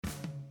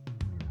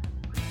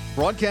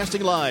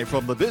Broadcasting live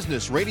from the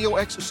Business Radio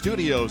X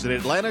studios in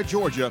Atlanta,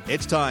 Georgia,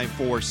 it's time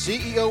for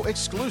CEO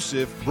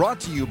Exclusive, brought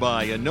to you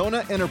by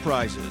Anona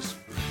Enterprises.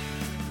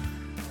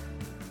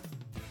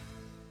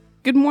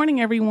 Good morning,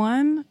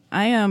 everyone.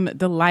 I am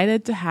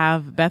delighted to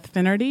have Beth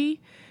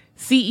Finnerty,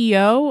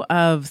 CEO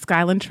of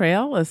Skyland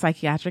Trail, a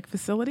psychiatric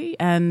facility,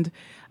 and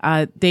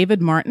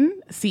David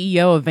Martin,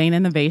 CEO of Vein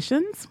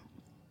Innovations,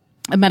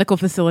 a medical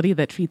facility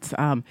that treats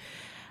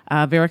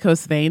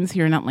varicose veins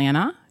here in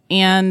Atlanta.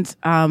 And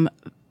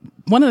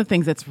one of the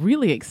things that's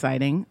really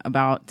exciting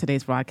about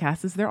today's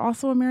broadcast is they're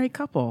also a married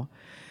couple.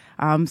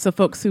 So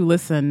folks who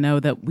listen know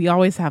that we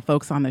always have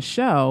folks on the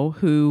show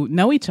who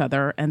know each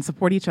other and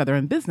support each other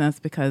in business,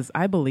 because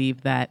I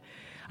believe that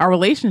our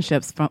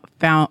relationships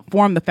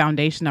form the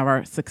foundation of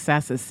our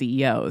success as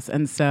CEOs.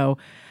 And so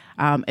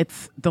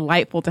it's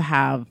delightful to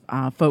have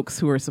folks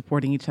who are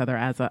supporting each other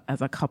as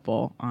a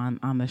couple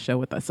on the show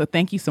with us. So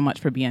thank you so much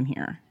for being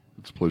here.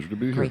 It's a pleasure to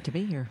be here. Great to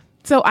be here.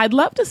 So I'd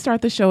love to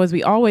start the show, as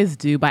we always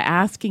do, by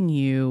asking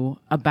you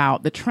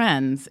about the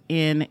trends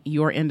in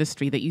your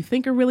industry that you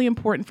think are really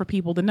important for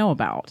people to know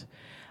about.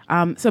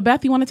 So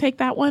Beth, you want to take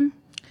that one?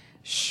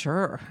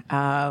 Sure.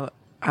 I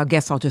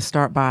guess I'll just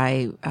start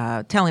by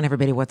telling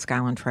everybody what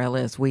Skyland Trail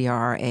is. We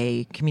are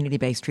a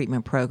community-based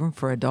treatment program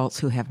for adults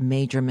who have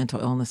major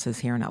mental illnesses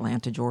here in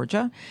Atlanta,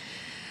 Georgia.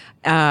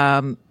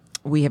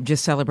 We have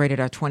just celebrated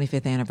our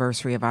 25th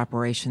anniversary of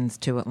operations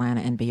to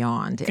Atlanta and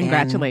beyond.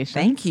 Congratulations.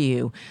 And thank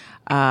you.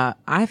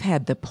 I've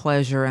had the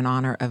pleasure and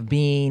honor of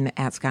being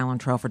at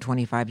Skyland Trail for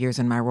 25 years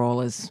in my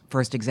role as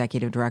first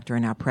executive director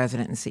and now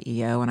president and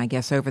CEO. And I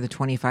guess over the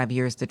 25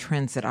 years, the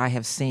trends that I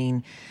have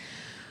seen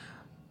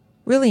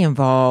really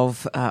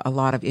involve a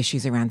lot of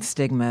issues around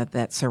stigma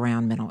that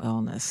surround mental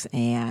illness.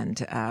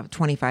 And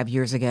 25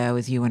 years ago,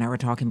 as you and I were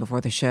talking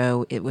before the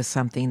show, it was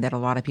something that a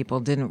lot of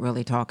people didn't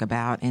really talk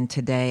about. And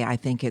today, I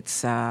think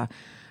it's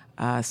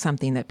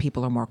something that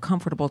people are more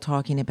comfortable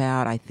talking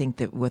about. I think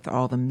that with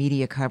all the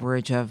media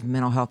coverage of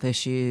mental health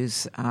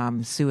issues,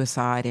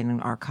 suicide in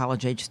our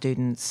college-age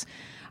students,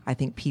 I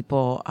think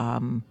people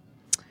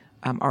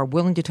are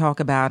willing to talk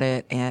about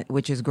it,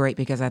 which is great,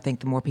 because I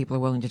think the more people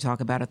are willing to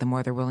talk about it, the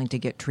more they're willing to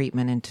get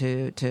treatment and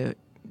to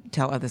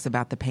tell others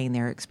about the pain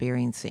they're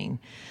experiencing.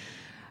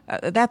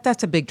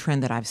 That's a big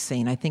trend that I've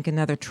seen. I think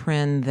another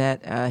trend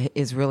that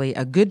is really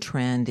a good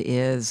trend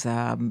is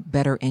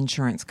better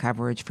insurance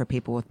coverage for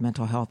people with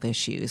mental health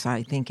issues.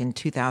 I think in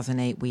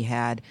 2008 we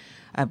had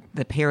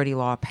the parity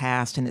law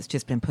passed, and it's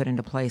just been put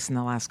into place in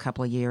the last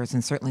couple of years.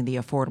 And certainly the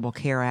Affordable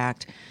Care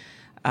Act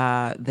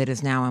that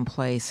is now in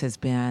place has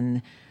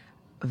been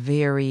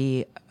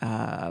very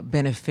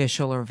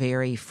beneficial or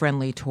very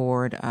friendly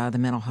toward the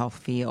mental health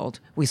field.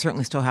 We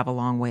certainly still have a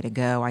long way to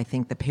go. I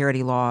think the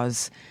parity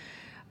laws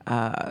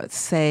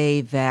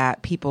say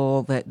that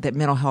that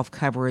mental health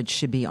coverage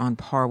should be on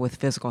par with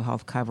physical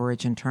health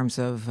coverage in terms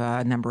of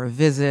number of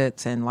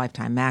visits and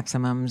lifetime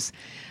maximums.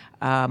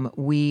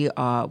 We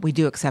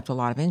do accept a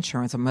lot of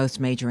insurance, most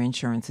major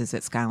insurances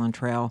at Skyland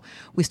Trail.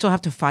 We still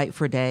have to fight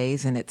for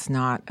days, and it's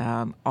not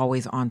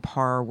always on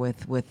par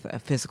with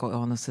physical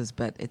illnesses,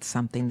 but it's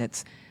something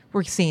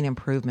we're seeing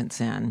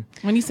improvements in.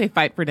 When you say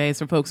fight for days,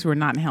 for folks who are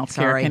not in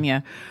healthcare, can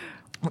you?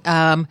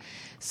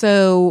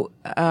 So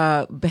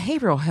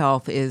behavioral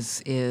health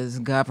is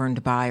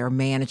governed by or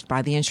managed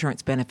by the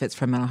insurance benefits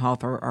for mental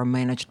health are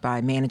managed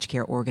by managed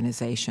care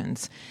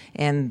organizations.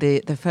 And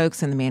the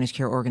folks in the managed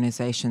care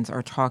organizations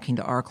are talking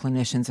to our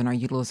clinicians and our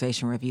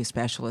utilization review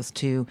specialists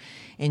to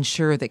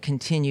ensure that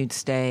continued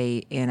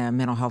stay in a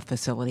mental health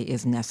facility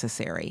is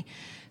necessary.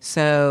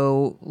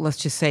 So let's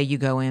just say you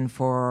go in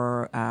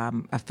for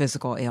a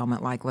physical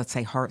ailment, like let's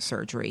say heart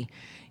surgery.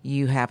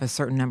 You have a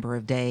certain number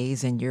of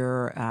days, and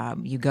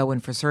you go in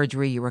for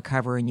surgery, you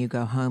recover, and you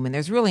go home. And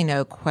there's really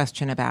no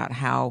question about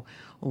how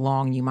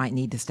long you might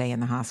need to stay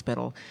in the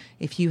hospital.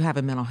 If you have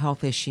a mental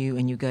health issue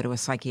and you go to a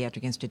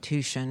psychiatric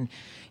institution,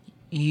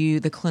 the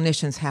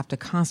clinicians have to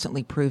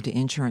constantly prove to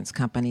insurance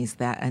companies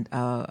that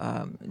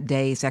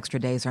extra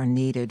days are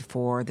needed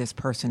for this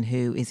person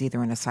who is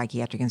either in a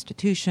psychiatric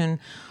institution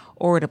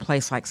or at a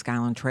place like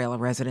Skyland Trail, a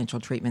residential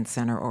treatment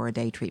center or a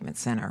day treatment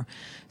center.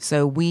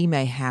 So we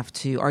may have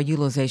our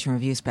utilization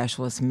review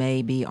specialists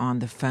may be on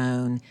the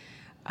phone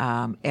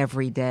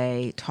every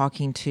day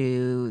talking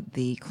to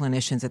the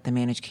clinicians at the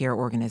managed care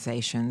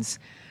organizations.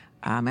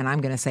 And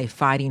I'm going to say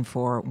fighting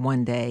for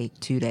 1 day,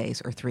 2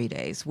 days, or 3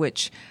 days,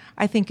 which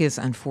I think is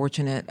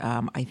unfortunate.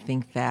 I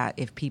think that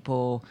if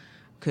people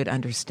could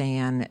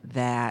understand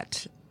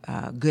that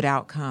good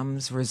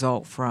outcomes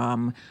result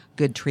from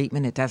good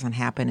treatment, it doesn't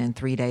happen in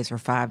 3 days or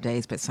 5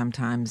 days, but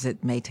sometimes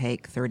it may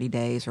take 30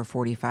 days or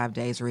 45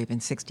 days or even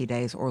 60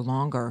 days or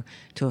longer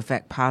to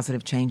affect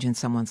positive change in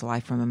someone's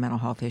life from a mental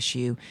health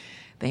issue.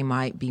 They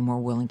might be more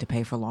willing to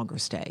pay for longer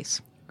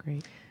stays.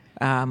 Great.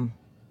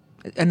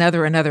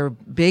 Another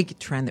big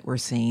trend that we're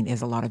seeing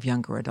is a lot of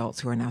younger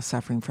adults who are now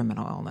suffering from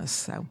mental illness.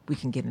 So we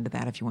can get into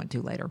that if you want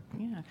to later.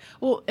 Yeah.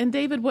 Well, and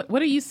David, what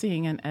are you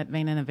seeing at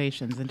Vein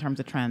Innovations in terms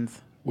of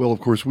trends? Well,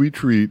 of course, we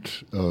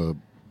treat a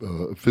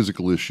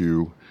physical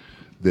issue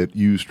that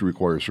used to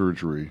require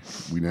surgery,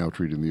 we now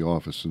treat in the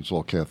office, and it's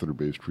all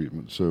catheter-based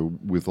treatment. So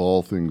with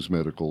all things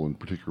medical, and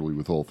particularly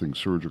with all things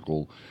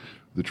surgical,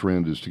 the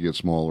trend is to get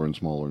smaller and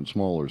smaller and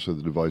smaller, so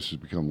the devices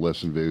become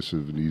less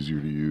invasive and easier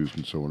to use,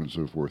 and so on and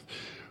so forth.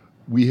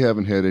 We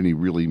haven't had any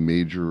really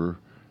major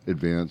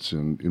advance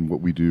in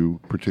what we do,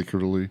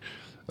 particularly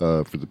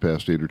for the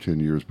past 8 or 10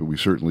 years, but we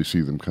certainly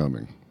see them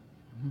coming.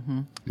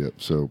 Mm-hmm. Yeah,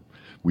 so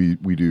we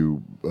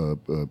do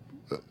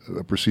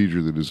a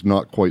procedure that is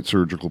not quite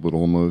surgical, but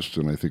almost,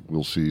 and I think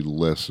we'll see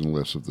less and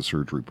less of the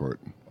surgery part.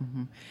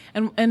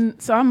 Mm-hmm.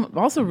 And so I'm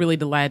also really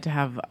delighted to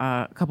have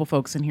a couple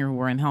folks in here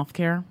who are in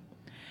healthcare.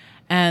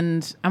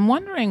 And I'm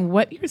wondering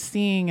what you're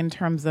seeing in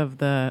terms of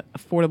the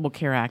Affordable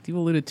Care Act. You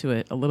alluded to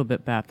it a little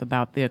bit, Beth,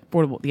 about the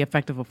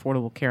effect of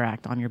Affordable Care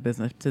Act on your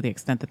business, to the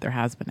extent that there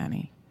has been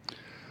any.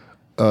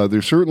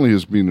 There certainly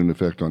has been an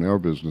effect on our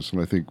business,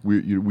 and I think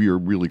we are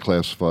really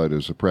classified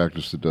as a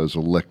practice that does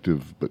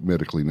elective but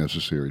medically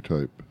necessary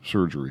type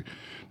surgery.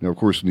 Now, of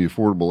course, when the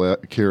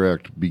Affordable Care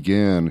Act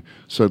began,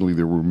 suddenly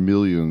there were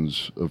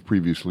millions of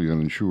previously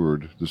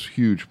uninsured, this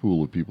huge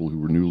pool of people who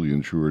were newly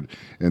insured,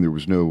 and there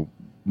was no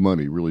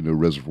money, really no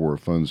reservoir of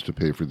funds to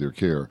pay for their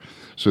care.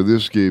 So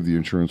this gave the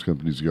insurance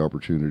companies the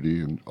opportunity,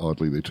 and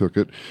oddly they took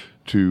it,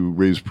 to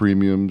raise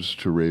premiums,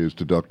 to raise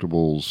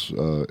deductibles,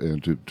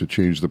 and to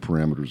change the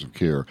parameters of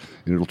care.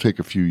 And it'll take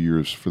a few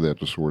years for that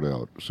to sort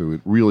out. So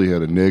it really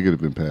had a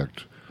negative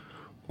impact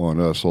on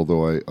us,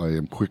 although I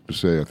am quick to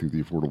say I think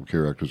the Affordable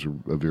Care Act is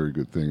a very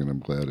good thing, and I'm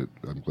glad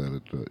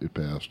it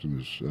passed and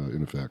is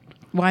in effect.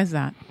 Why is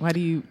that? Why do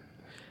you...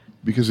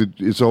 Because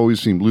it's always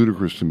seemed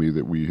ludicrous to me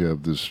that we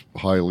have this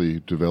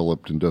highly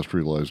developed,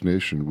 industrialized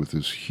nation with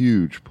this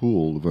huge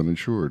pool of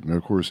uninsured. And,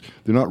 of course,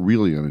 they're not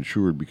really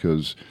uninsured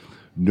because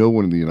no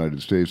one in the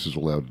United States is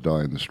allowed to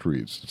die in the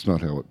streets. That's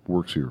not how it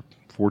works here,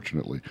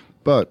 fortunately.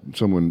 But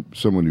someone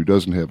who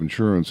doesn't have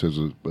insurance, has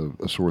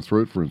a sore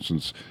throat, for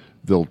instance,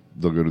 they'll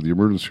go to the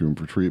emergency room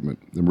for treatment.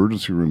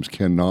 Emergency rooms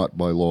cannot,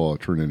 by law,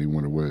 turn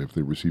anyone away if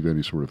they receive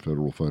any sort of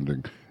federal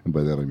funding. And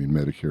by that I mean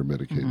Medicare,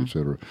 Medicaid, et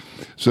cetera.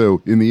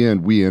 So in the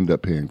end, we end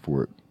up paying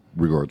for it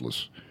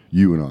regardless,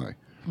 you and I.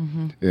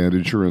 Mm-hmm. And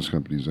insurance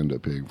companies end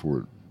up paying for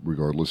it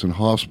regardless, and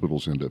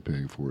hospitals end up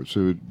paying for it.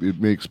 So it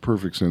makes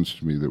perfect sense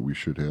to me that we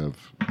should have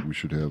a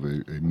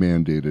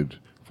mandated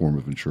form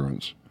of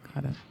insurance.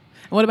 Got it.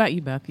 What about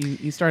you, Beth?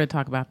 You started to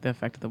talk about the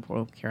effect of the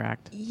Affordable Care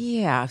Act.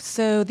 Yeah,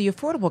 so the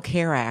Affordable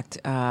Care Act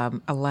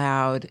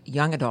allowed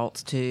young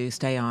adults to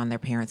stay on their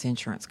parents'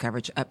 insurance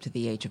coverage up to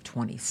the age of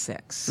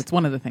 26. It's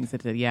one of the things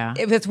it did, yeah.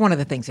 It's one of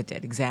the things it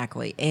did,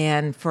 exactly.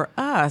 And for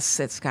us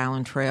at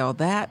Skyland Trail,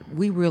 that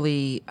we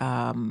really...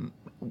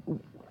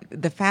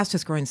 the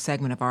fastest growing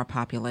segment of our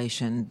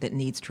population that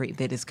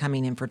is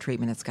coming in for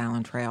treatment at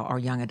Skyland Trail are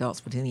young adults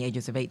between the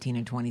ages of 18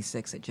 and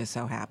 26. It just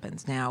so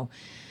happens. Now,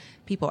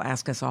 people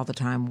ask us all the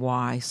time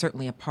why.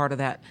 Certainly a part of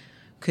that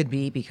could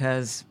be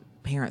because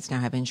parents now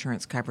have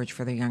insurance coverage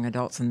for their young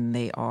adults and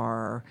they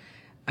are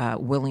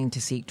willing to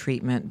seek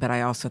treatment. But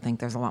I also think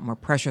there's a lot more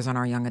pressures on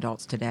our young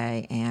adults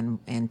today,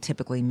 and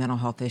typically mental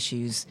health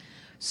issues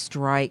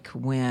strike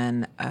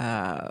when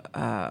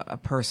a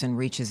person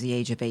reaches the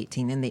age of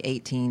 18, in the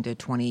 18 to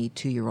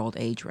 22-year-old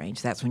age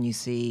range. That's when you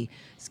see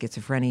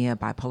schizophrenia,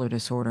 bipolar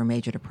disorder,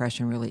 major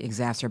depression really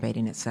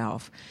exacerbating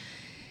itself.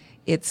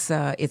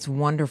 It's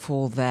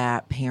wonderful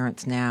that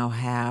parents now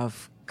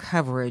have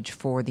coverage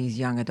for these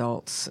young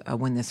adults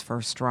when this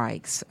first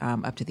strikes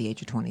up to the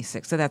age of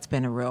 26. So that's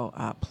been a real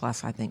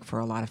plus, I think, for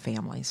a lot of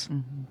families.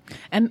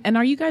 Mm-hmm. And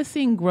are you guys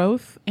seeing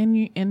growth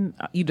in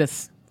you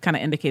just kind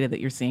of indicated that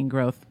you're seeing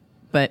growth,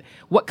 but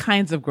what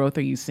kinds of growth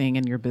are you seeing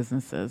in your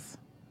businesses?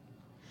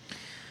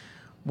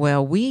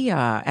 Well, we,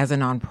 as a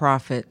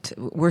nonprofit,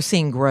 we're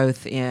seeing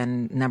growth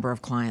in number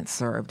of clients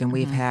served, and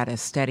we've had a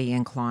steady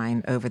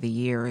incline over the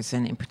years,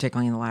 and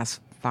particularly in the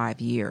last 5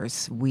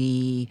 years.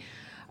 We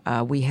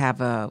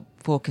have a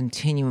full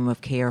continuum of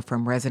care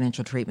from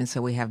residential treatment,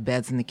 so we have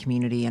beds in the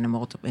community and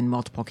in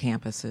multiple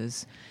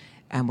campuses,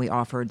 and we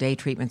offer day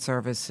treatment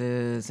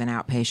services and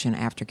outpatient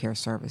aftercare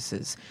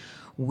services.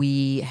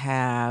 We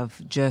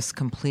have just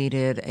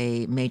completed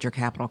a major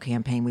capital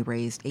campaign. We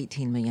raised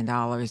 $18 million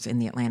in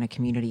the Atlanta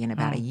community in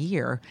about a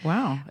year.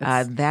 Wow.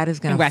 That is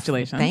going to...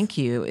 Congratulations. Thank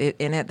you.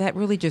 That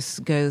really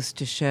just goes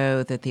to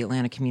show that the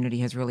Atlanta community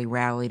has really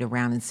rallied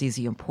around and sees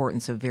the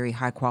importance of very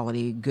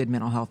high-quality, good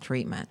mental health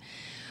treatment.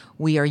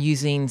 We are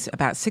using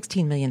about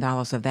 $16 million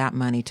of that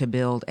money to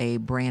build a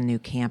brand new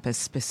campus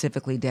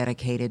specifically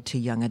dedicated to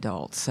young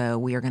adults. So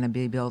we are going to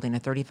be building a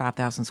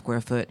 35,000 square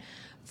foot,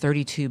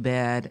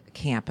 32-bed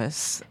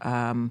campus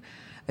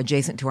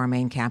adjacent to our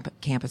main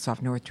campus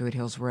off North Druid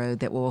Hills Road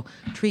that will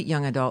treat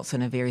young adults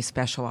in a very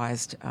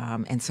specialized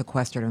and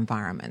sequestered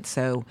environment.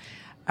 So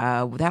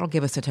that'll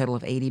give us a total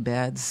of 80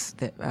 beds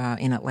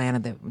in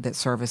Atlanta that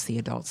service the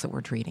adults that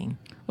we're treating.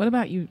 What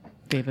about you,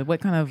 David?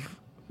 What kind of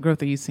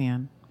growth are you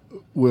seeing?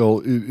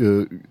 Well,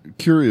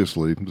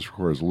 curiously, this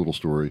requires a little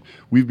story.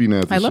 We've been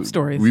at this. I love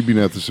stories. We've been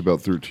at this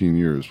about 13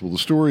 years. Well, the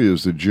story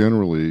is that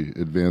generally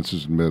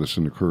advances in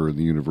medicine occur in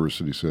the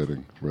university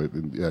setting, right,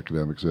 in the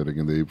academic setting,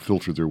 and they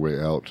filter their way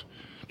out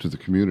to the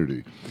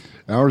community.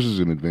 Ours is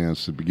an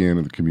advance that began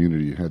in the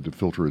community and had to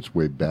filter its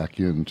way back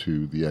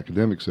into the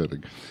academic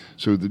setting.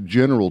 So the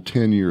general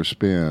 10-year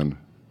span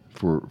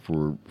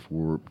for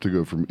to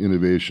go from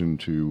innovation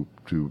to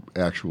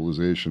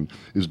actualization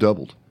is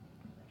doubled.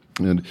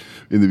 And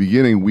in the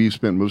beginning, we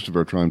spent most of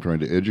our time trying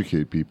to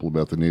educate people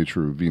about the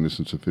nature of venous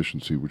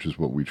insufficiency, which is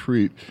what we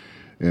treat,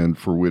 and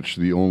for which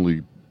the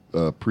only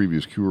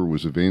previous cure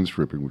was a vein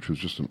stripping, which was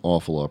just an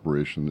awful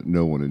operation that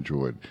no one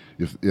enjoyed.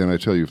 And I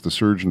tell you, if the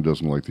surgeon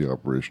doesn't like the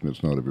operation,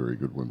 it's not a very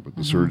good one. But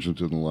the surgeons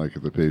didn't like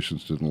it, the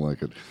patients didn't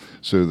like it.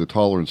 So the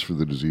tolerance for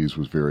the disease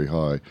was very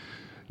high.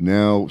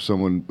 Now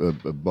someone,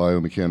 a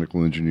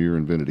biomechanical engineer,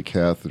 invented a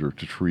catheter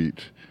to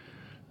treat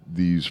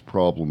these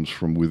problems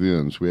from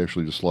within. So we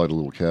actually just slide a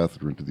little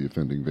catheter into the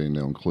offending vein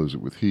now and close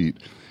it with heat.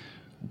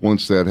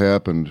 Once that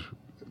happened,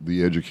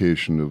 the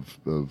education of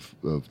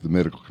the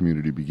medical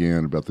community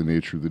began about the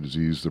nature of the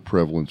disease, the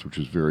prevalence, which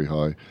is very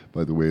high,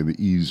 by the way, and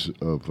the ease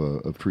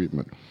of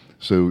treatment.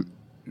 So,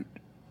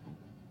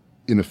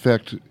 in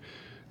effect,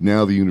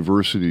 now the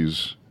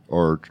universities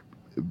are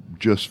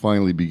just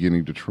finally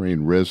beginning to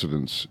train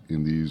residents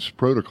in these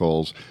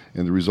protocols,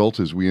 and the result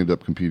is we end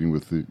up competing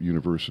with the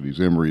universities.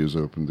 Emory has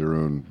opened their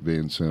own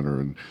vein center,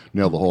 and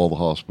now all the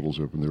hospitals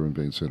open their own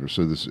vein center.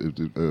 So this is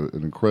an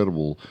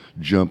incredible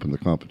jump in the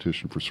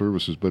competition for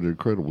services, but an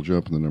incredible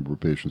jump in the number of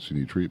patients who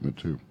need treatment,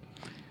 too.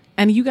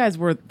 And you guys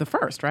were the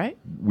first, right?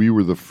 We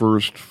were the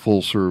first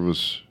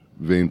full-service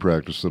vein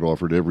practice that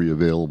offered every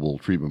available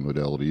treatment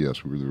modality.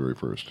 Yes, we were the very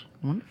first.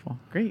 Wonderful.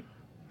 Great.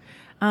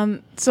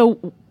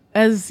 So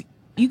as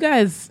you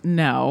guys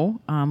know,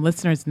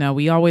 listeners know,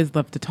 we always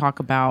love to talk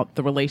about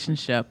the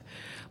relationship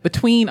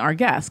between our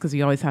guests because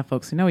we always have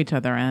folks who know each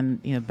other,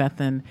 and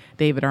Beth and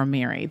David are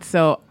married.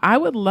 So I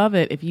would love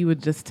it if you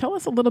would just tell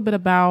us a little bit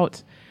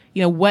about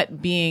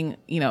what being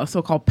a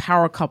so-called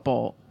power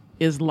couple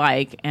is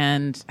like,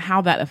 and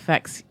how that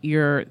affects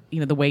your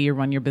the way you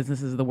run your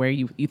businesses, the way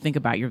you think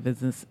about your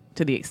business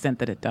to the extent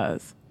that it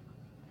does.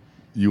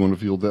 You want to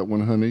field that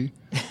one, honey?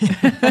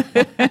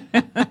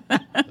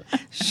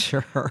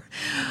 Sure.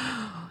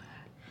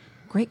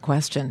 Great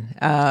question.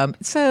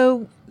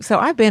 So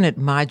I've been at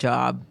my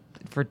job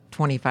for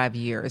 25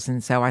 years,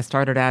 and so I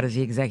started out as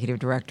the executive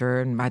director,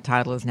 and my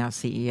title is now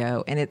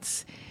CEO. And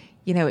it's,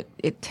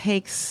 it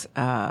takes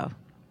a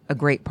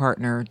great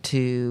partner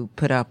to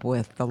put up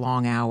with the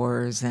long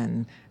hours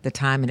and the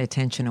time and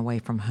attention away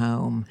from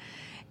home,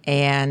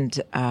 and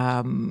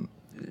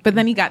but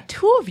then you got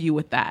two of you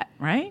with that,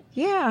 right?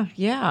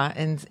 Yeah,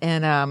 and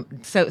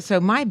so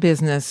my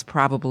business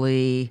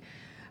probably.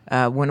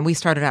 When we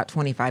started out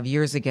 25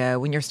 years ago,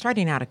 when you're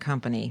starting out a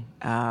company,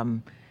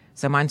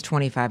 so mine's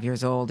 25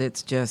 years old.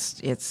 It's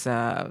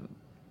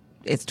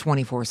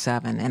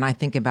 24/7, and I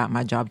think about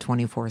my job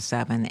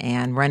 24/7.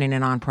 And running a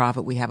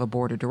nonprofit, we have a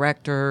board of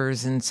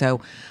directors, and so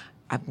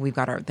we've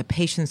got the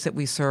patients that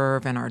we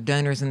serve and our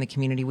donors in the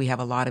community. We have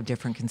a lot of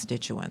different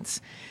constituents.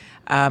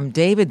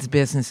 David's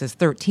business is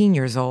 13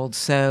 years old,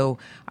 so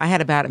I had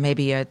about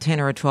maybe a 10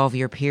 or a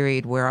 12-year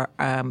period where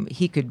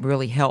he could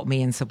really help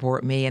me and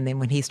support me. And then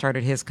when he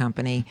started his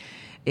company,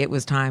 it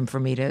was time for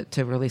me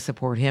to really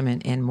support him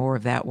in more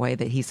of that way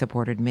that he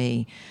supported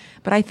me.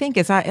 But I think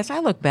as I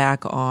look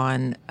back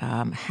on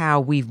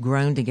how we've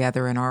grown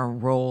together in our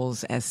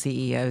roles as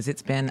CEOs,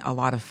 it's been a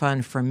lot of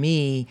fun for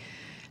me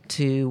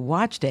to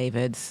watch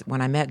David's. When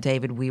I met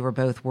David, we were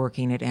both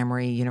working at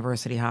Emory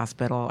University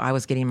Hospital. I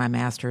was getting my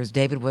master's.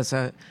 David was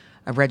a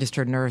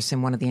registered nurse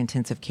in one of the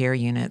intensive care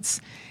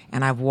units,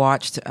 and I've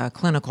watched a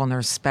clinical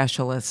nurse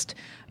specialist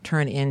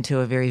turn into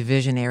a very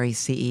visionary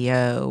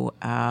CEO,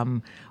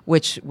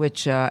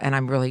 which and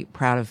I'm really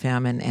proud of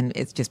him, and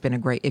it's just been a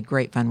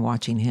great fun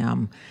watching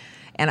him.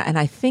 And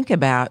I think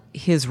about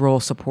his role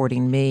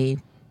supporting me.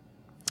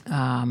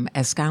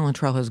 As Skyline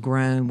Trail has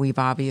grown, we've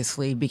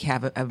obviously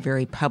have a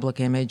very public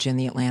image in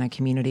the Atlanta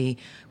community.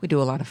 We do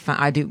a lot of fun.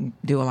 I do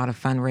a lot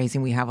of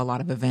fundraising. We have a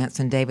lot of events,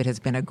 and David has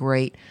been a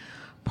great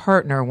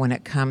partner when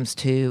it comes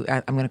to,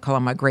 I'm going to call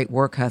him my great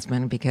work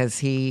husband, because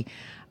he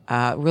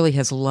really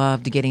has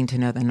loved getting to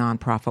know the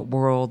nonprofit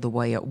world, the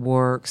way it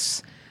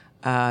works,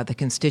 the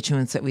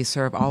constituents that we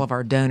serve, all of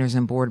our donors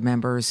and board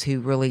members who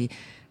really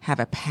have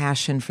a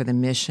passion for the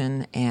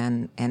mission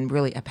and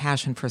really a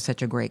passion for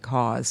such a great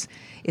cause.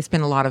 It's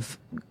been a lot of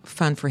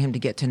fun for him to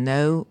get to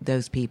know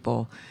those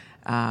people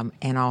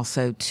and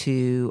also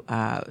to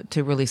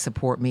really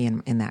support me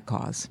in that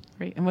cause.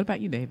 Great. And what about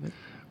you, David?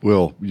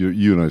 Well,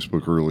 you and I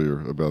spoke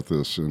earlier about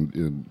this,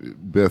 and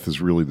Beth is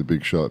really the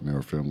big shot in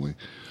our family.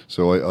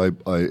 So I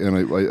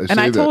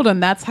told him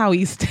that's how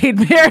he stayed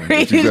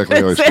married. That's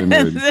exactly how I stayed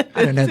married.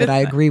 I don't know that I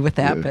agree with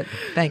that, but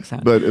thanks,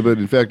 hon. But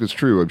in fact, it's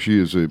true. She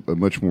is a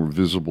much more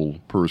visible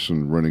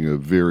person running a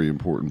very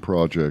important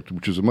project,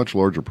 which is a much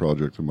larger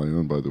project than my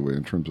own, by the way,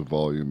 in terms of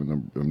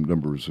volume and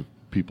numbers of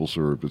people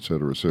served, et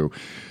cetera. So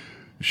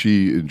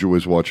she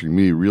enjoys watching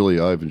me. Really,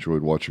 I've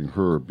enjoyed watching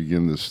her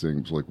begin this thing.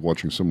 It's like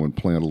watching someone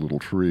plant a little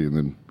tree, and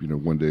then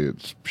one day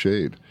it's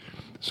shade.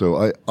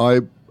 So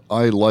I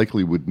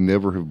likely would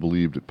never have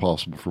believed it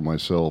possible for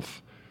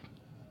myself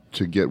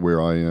to get where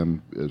I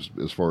am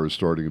as far as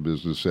starting a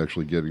business,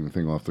 actually getting the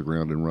thing off the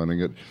ground and running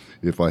it,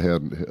 if I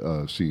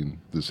hadn't seen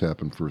this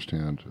happen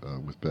firsthand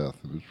with Beth.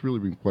 And it's really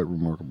been quite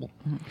remarkable.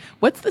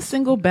 What's the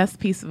single best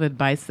piece of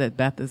advice that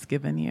Beth has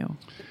given you?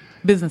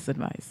 Business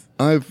advice.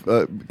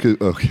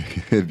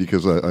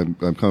 Because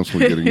I'm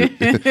constantly getting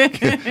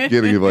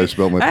advice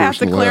about my personal habits. I have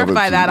to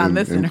clarify that on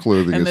this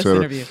clothing, in this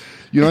interview.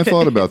 I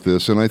thought about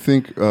this, and I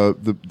think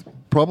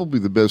probably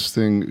the best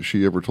thing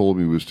she ever told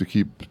me was to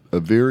keep a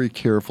very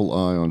careful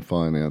eye on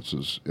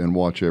finances and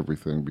watch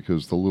everything,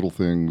 because the little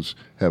things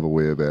have a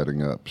way of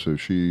adding up. So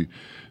she's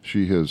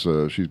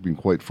been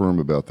quite firm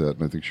about that,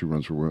 and I think she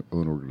runs her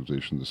own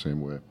organization the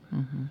same way.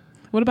 Mm-hmm.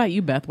 What about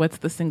you, Beth? What's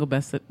the single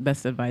best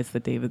advice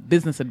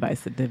business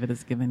advice that David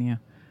has given you?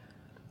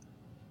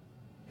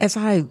 As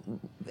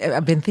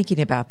I've been thinking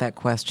about that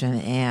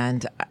question,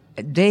 and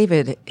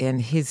David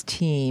and his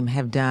team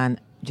have done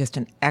just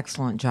an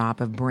excellent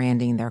job of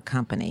branding their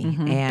company,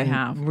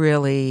 and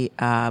really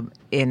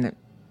in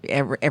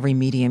every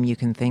medium you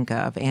can think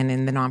of. And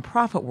in the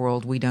nonprofit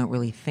world, we don't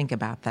really think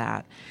about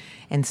that.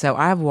 And so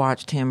I've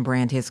watched him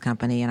brand his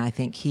company, and I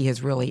think he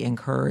has really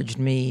encouraged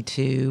me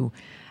to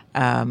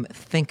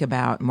think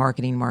about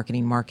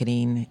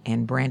marketing,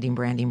 and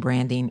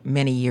branding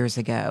many years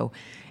ago.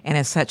 And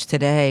as such,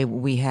 today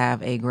we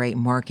have a great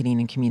marketing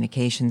and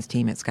communications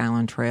team at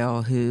Skyline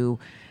Trail who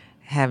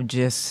have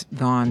just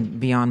gone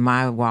beyond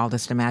my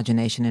wildest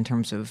imagination in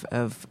terms of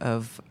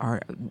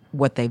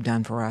what they've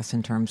done for us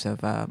in terms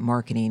of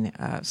marketing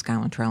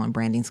Skyline Trail and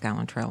branding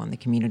Skyline Trail in the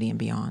community and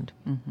beyond.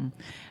 Mm-hmm.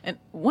 And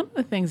one of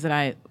the things that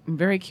I'm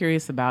very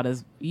curious about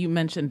is you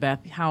mentioned,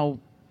 Beth, how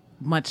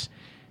much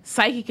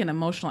psychic and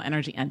emotional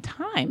energy and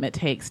time it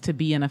takes to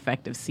be an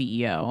effective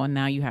CEO. And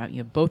now you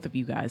have both of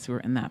you guys who are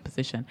in that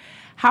position.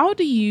 How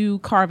do you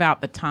carve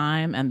out the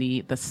time and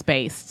the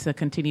space to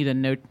continue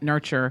to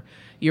nurture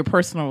your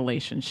personal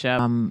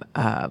relationship?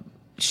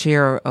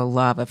 Share a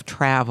love of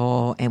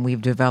travel, and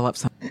we've developed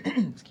some,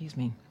 excuse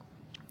me.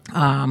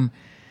 And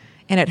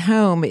at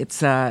home,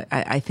 it's,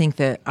 I think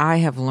that I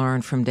have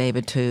learned from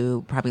David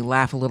to probably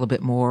laugh a little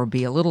bit more,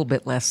 be a little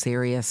bit less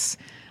serious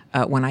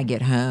when I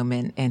get home.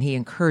 And he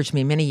encouraged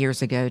me many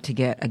years ago to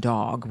get a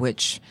dog,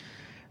 which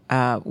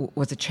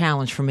was a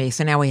challenge for me.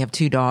 So now we have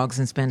 2 dogs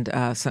and spend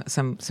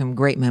some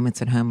great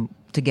moments at home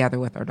together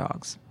with our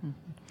dogs.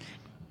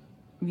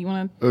 You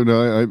want to? Oh,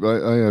 no,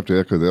 I have to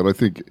echo that.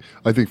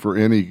 I think for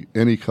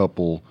any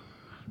couple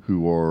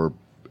who are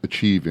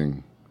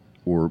achieving,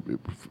 or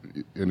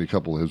any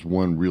couple has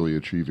one really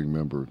achieving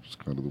member, it's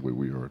kind of the way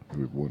we are.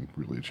 We have one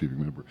really achieving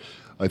member.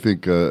 I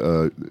think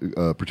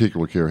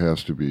particular care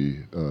has to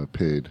be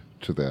paid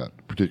to that.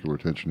 Particular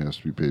attention has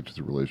to be paid to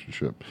the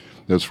relationship.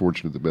 That's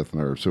fortunate that Beth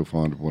and I are so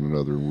fond of one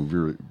another,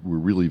 and we're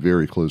really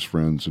very close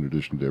friends in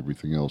addition to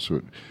everything else.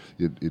 So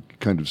it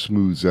kind of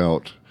smooths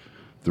out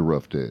the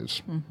rough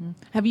days. Mm-hmm.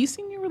 Have you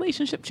seen your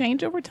relationship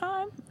change over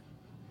time?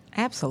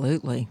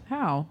 Absolutely.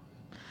 How?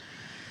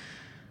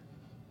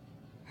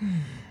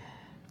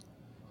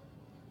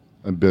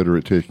 I'm better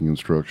at taking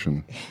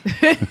instruction.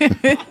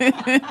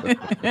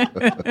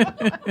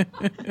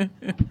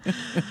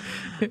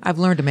 I've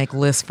learned to make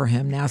lists for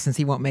him now, since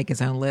he won't make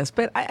his own list.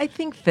 But I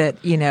think that,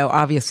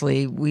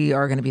 obviously we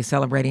are going to be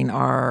celebrating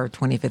our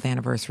 25th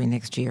anniversary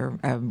next year,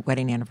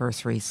 wedding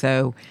anniversary.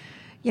 So,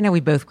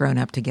 we've both grown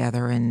up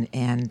together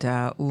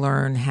and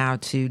learn how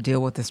to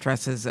deal with the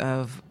stresses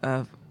of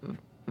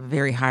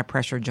very high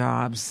pressure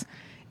jobs,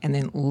 and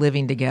then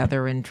living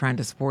together and trying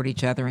to support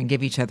each other and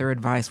give each other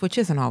advice, which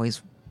isn't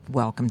always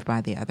welcomed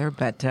by the other,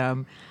 but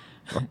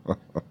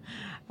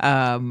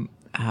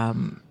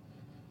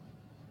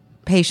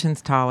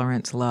patience,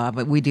 tolerance, love.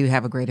 But we do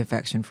have a great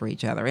affection for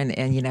each other, and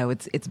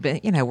it's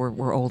been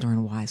we're older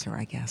and wiser,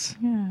 I guess.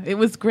 Yeah, it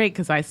was great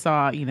because I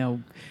saw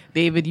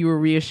David, you were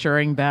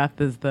reassuring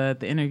Beth as the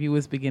interview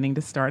was beginning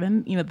to start,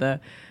 and the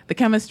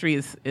chemistry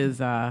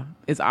is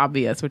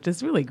obvious, which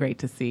is really great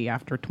to see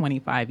after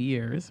 25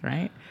 years,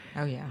 right?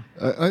 Oh yeah.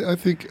 I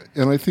think,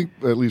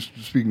 at least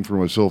speaking for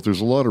myself,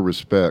 there's a lot of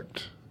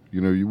respect.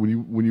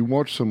 When you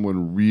watch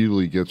someone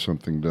really get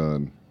something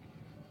done,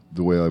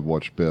 the way I've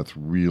watched Beth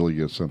really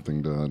get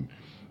something done,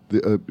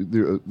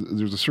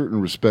 there's a certain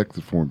respect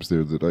that forms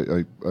there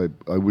that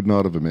I would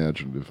not have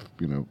imagined if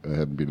I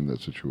hadn't been in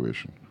that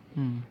situation.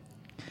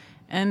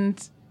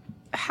 And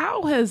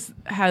how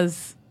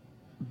has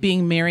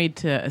being married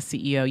to a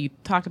CEO, you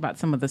talked about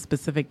some of the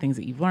specific things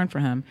that you've learned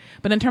from him,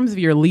 but in terms of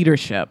your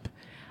leadership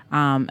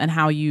and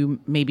how you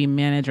maybe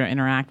manage or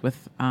interact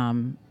with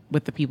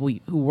the people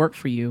who work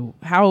for you,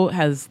 how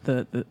has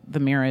the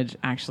marriage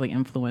actually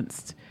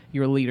influenced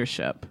your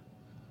leadership?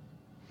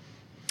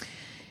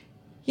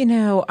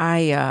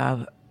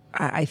 I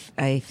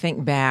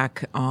think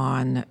back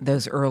on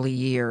those early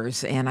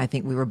years, and I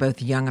think we were both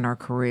young in our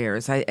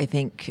careers. I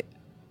think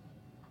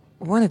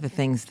one of the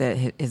things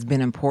that has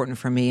been important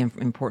for me and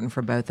important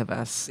for both of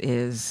us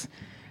is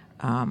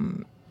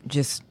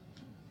just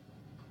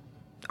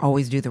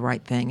always do the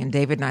right thing. And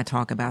David and I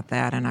talk about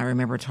that, and I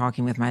remember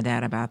talking with my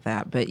dad about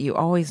that. But you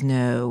always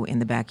know in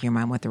the back of your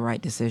mind what the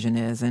right decision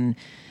is. And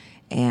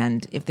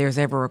if there's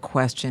ever a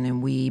question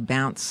and we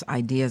bounce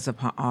ideas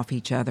off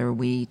each other,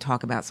 we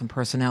talk about some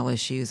personnel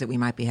issues that we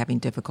might be having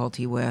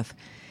difficulty with.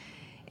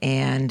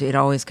 And it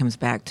always comes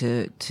back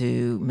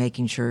to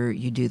making sure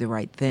you do the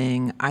right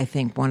thing. I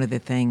think one of the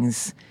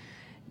things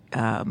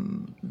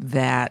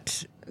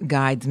that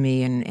guides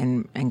me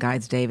and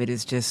guides David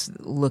is just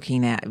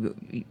looking at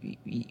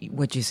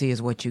what you see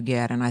is what you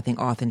get. And I think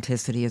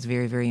authenticity is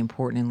very, very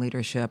important in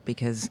leadership,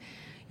 because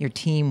your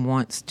team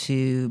wants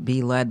to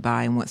be led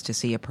by and wants to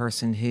see a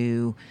person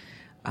who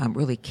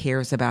really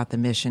cares about the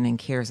mission and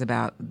cares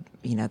about,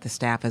 the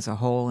staff as a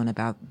whole and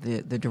about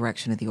the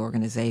direction of the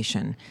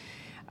organization.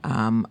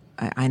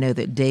 I know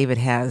that David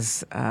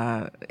has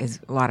a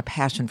lot of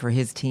passion for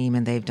his team,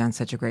 and they've done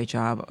such a great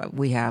job.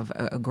 We have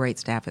a great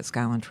staff at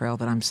Skyland Trail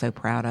that I'm so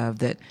proud of,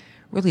 that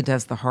really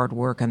does the hard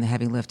work and the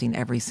heavy lifting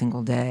every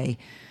single day.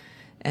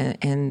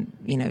 And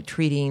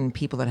treating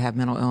people that have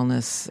mental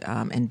illness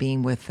and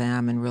being with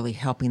them and really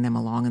helping them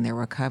along in their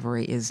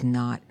recovery is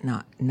not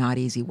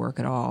easy work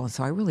at all.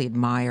 So I really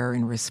admire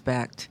and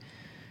respect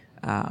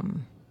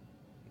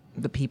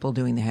the people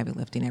doing the heavy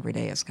lifting every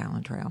day at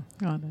Skyland Trail.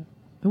 Got it.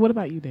 What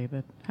about you,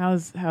 David? How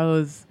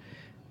has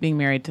being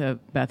married to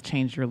Beth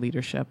changed your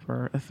leadership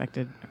or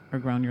affected or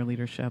grown your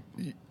leadership?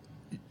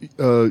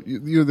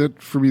 That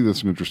for me,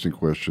 that's an interesting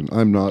question.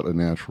 I'm not a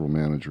natural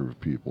manager of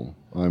people.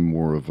 I'm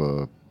more of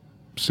a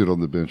sit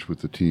on the bench with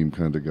the team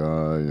kind of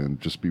guy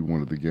and just be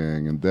one of the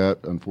gang. And that,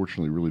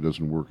 unfortunately, really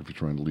doesn't work if you're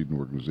trying to lead an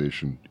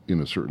organization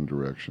in a certain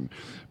direction.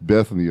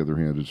 Beth, on the other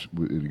hand, is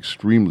an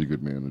extremely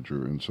good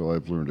manager, and so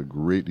I've learned a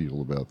great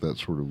deal about that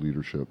sort of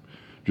leadership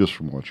just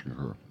from watching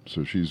her.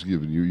 So she's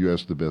given you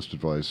asked the best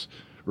advice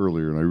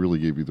earlier, and I really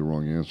gave you the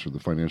wrong answer. The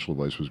financial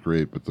advice was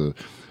great, but the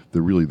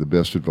really the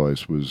best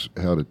advice was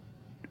how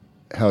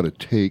to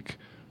take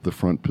the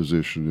front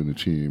position in a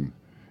team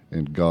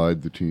and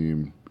guide the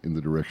team in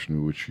the direction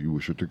in which you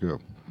wish it to go.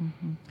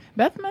 Mm-hmm.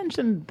 Beth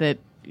mentioned that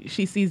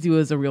she sees you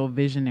as a real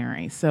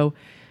visionary. So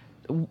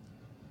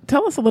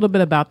tell us a little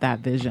bit about that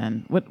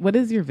vision. What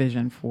is your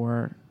vision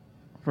for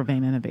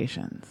Vane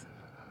Innovations?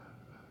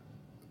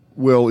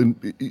 Well,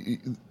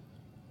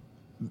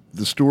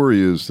 the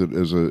story is that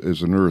as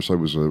a nurse, I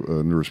was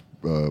a nurse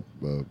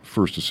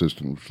first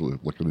assistant, which was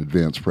like an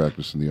advanced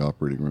practice in the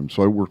operating room.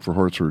 So I worked for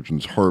heart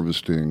surgeons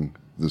harvesting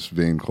this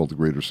vein called the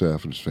greater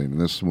saphenous vein, and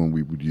that's the one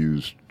we would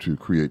use to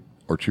create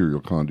arterial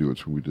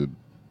conduits when we did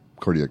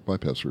cardiac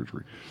bypass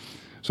surgery.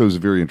 So it was a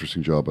very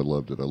interesting job. I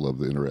loved it. I loved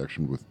the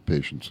interaction with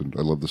patients, and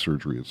I loved the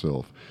surgery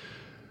itself.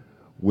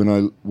 When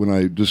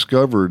I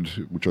discovered,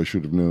 which I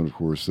should have known, of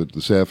course, that the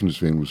saphenous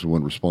vein was the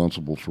one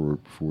responsible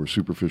for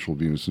superficial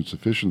venous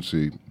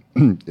insufficiency,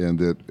 and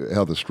that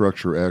how the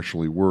structure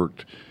actually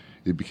worked,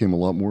 it became a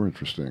lot more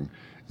interesting.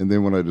 And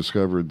then when I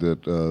discovered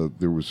that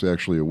there was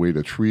actually a way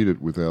to treat it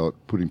without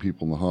putting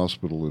people in the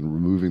hospital and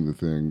removing the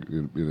thing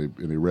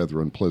in a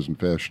rather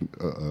unpleasant fashion,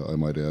 I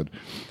might add,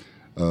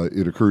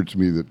 it occurred to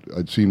me that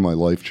I'd seen my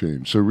life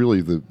change. So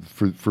really,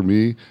 for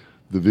me,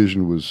 the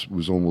vision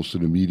was almost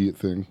an immediate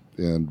thing.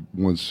 And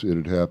once it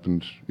had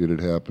happened,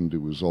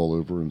 it was all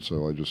over. And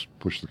so I just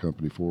pushed the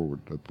company forward.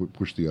 I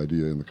pushed the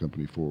idea and the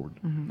company forward.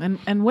 Mm-hmm.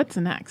 And what's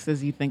next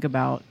as you think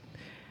about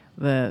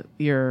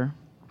your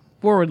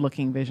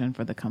forward-looking vision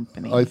for the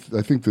company? I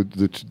think that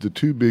the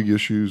two big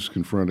issues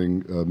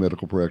confronting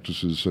medical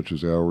practices such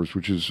as ours,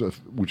 which is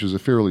a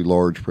fairly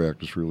large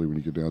practice, really, when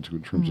you get down to it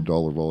in terms of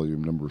dollar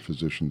volume, number of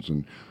physicians,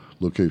 and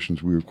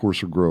locations. We, of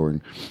course, are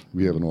growing.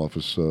 We have an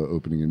office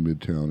opening in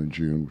Midtown in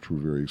June, which we're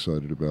very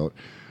excited about.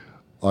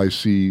 I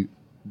see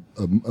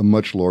a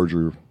much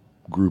larger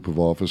group of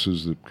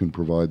offices that can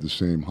provide the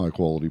same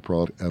high-quality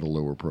product at a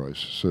lower price.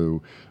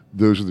 So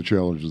those are the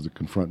challenges that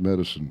confront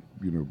medicine,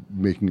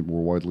 making it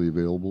more widely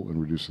available and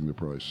reducing the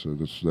price. So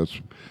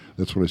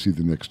that's what I see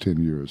the next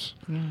 10 years.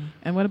 Yeah.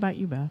 And what about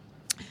you, Beth?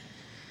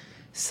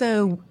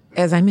 So,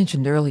 as I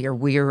mentioned earlier,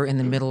 we're in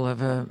the middle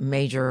of a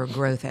major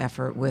growth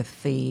effort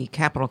with the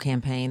capital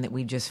campaign that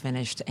we just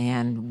finished.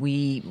 And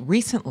we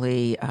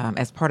recently,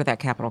 as part of that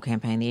capital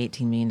campaign, the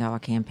 $18 million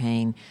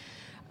campaign,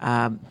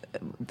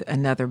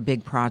 another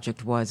big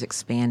project was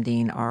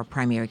expanding our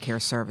primary care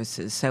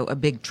services. So a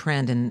big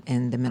trend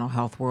in the mental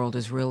health world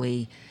is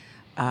really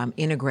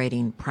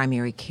integrating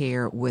primary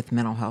care with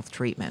mental health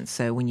treatment.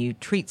 So when you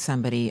treat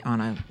somebody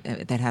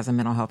that has a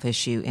mental health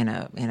issue in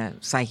a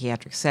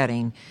psychiatric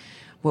setting,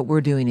 what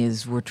we're doing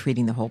is we're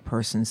treating the whole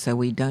person. So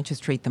we don't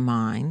just treat the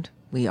mind,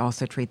 we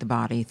also treat the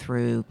body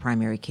through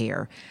primary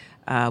care.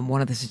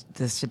 One of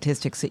the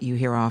statistics that you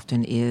hear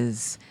often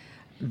is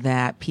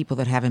that people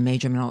that have a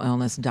major mental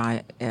illness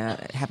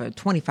have a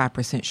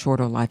 25%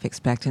 shorter life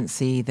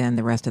expectancy than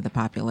the rest of the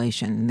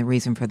population. And the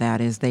reason for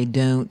that is they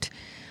don't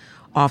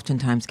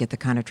oftentimes get the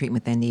kind of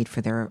treatment they need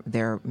for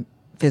their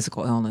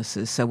physical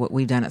illnesses. So what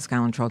we've done at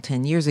Skyline Trail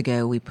 10 years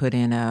ago, we put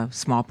in a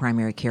small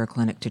primary care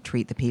clinic to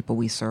treat the people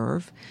we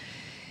serve.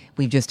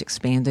 We've just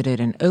expanded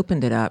it and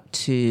opened it up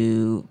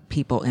to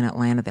people in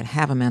Atlanta that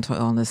have a mental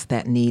illness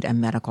that need a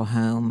medical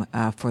home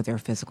for their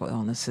physical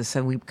illnesses.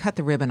 So we cut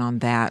the ribbon on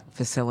that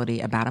facility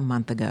about a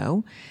month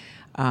ago,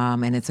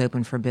 and it's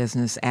open for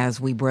business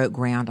as we broke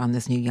ground on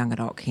this new young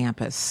adult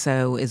campus.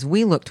 So as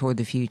we look toward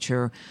the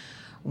future,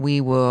 we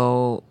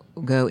will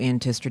go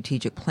into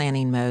strategic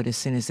planning mode as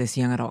soon as this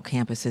young adult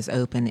campus is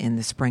open in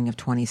the spring of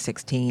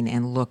 2016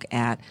 and look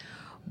at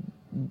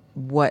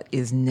what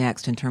is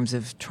next in terms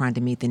of trying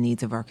to meet the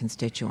needs of our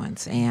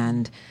constituents.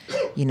 And,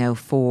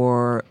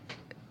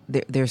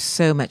 there's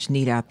so much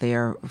need out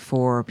there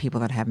for people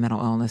that have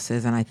mental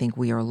illnesses, and I think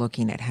we are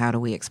looking at how do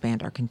we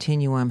expand our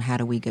continuum, how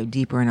do we go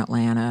deeper in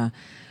Atlanta,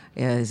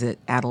 is it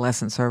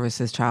adolescent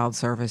services, child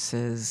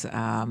services,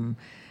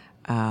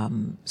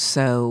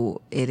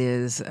 so it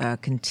is a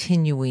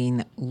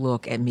continuing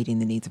look at meeting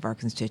the needs of our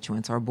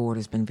constituents. Our board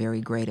has been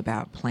very great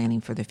about planning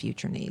for the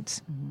future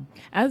needs. Mm-hmm.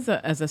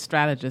 As a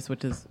strategist,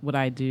 which is what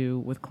I do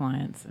with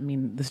clients, I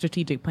mean, the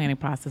strategic planning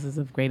process is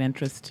of great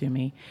interest to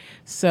me.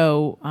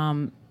 So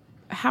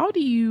how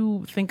do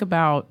you think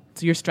about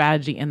your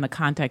strategy in the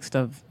context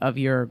of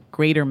your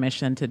greater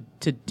mission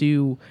to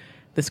do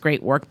this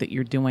great work that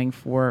you're doing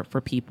for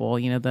people?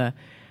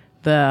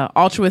 The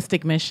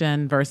altruistic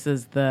mission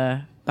versus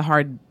the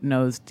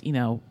hard-nosed,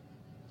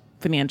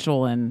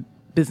 financial and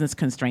business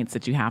constraints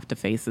that you have to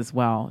face as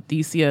well. Do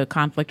you see a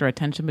conflict or a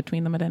tension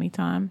between them at any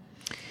time?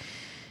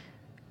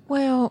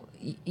 Well,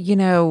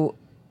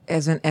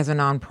 as a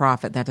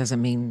nonprofit, that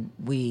doesn't mean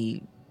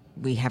we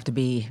have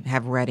to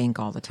have red ink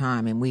all the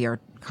time, and we are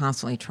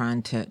constantly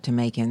trying to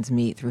make ends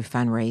meet through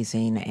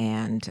fundraising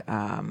and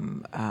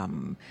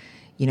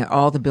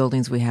all the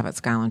buildings we have at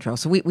Skyline Trail.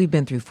 So we've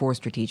been through 4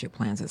 strategic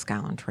plans at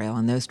Skyline Trail,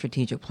 and those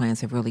strategic plans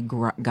have really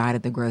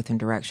guided the growth and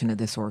direction of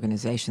this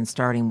organization,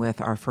 starting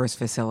with our first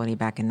facility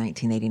back in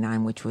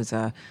 1989, which was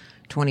a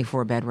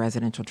 24-bed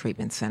residential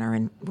treatment center,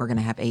 and we're going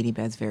to have 80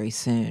 beds very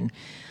soon.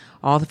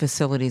 All the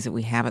facilities that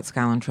we have at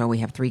Skyline Trail, we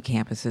have 3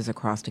 campuses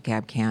across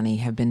DeKalb County,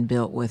 have been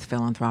built with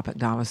philanthropic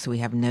dollars, so we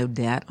have no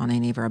debt on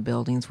any of our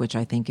buildings, which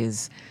I think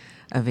is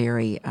a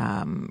very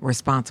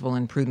responsible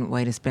and prudent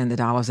way to spend the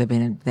dollars that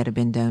have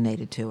been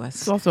donated to us.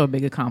 It's also a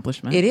big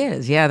accomplishment. It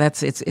is, yeah.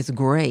 It's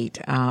great.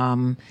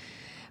 But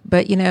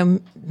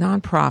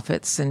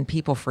nonprofits, and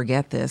people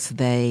forget this,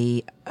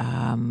 they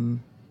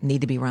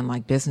need to be run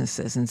like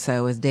businesses. And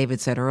so, as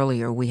David said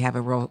earlier, we have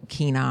a real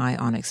keen eye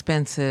on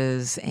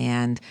expenses.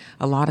 And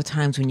a lot of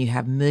times, when you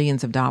have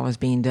millions of dollars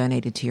being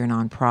donated to your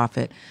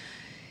nonprofit,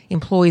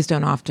 employees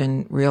don't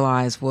often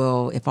realize,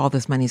 well, if all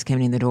this money is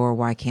coming in the door,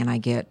 why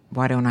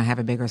don't I have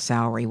a bigger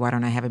salary? Why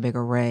don't I have a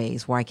bigger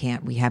raise? Why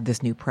can't we have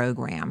this new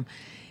program?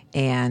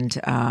 And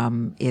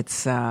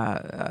it's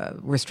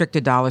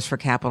restricted dollars for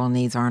capital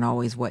needs aren't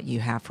always what you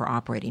have for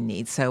operating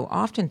needs. So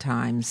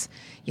oftentimes,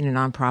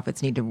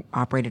 nonprofits need to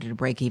operate at a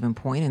break-even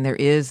point, and there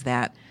is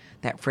that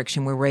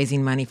friction. We're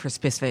raising money for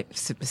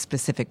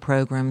specific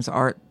programs,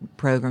 art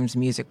programs,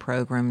 music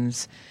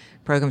programs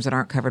that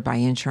aren't covered by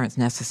insurance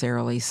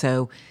necessarily.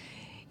 So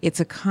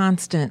it's a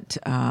constant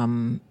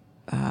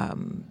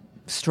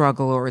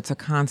struggle, or it's a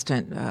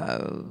constant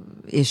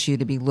issue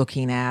to be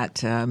looking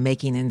at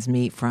making ends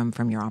meet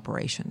from your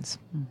operations.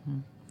 Mm-hmm.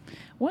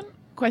 One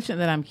question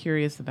that I'm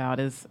curious about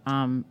is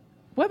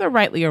whether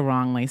rightly or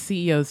wrongly,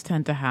 CEOs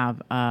tend to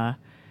have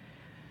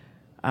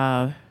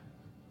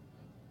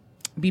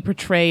be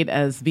portrayed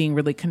as being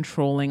really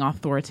controlling,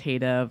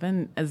 authoritative,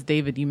 and as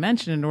David, you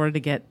mentioned, in order to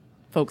get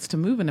folks to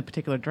move in a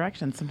particular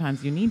direction,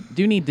 sometimes you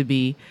need to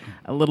be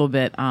a little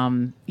bit,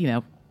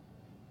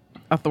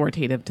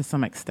 authoritative to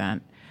some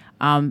extent.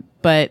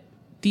 But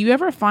do you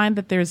ever find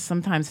that there's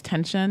sometimes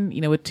tension,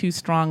 with 2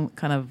 strong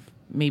kind of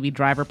maybe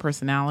driver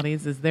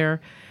personalities? Is there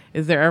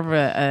ever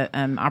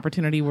an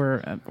opportunity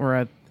where, or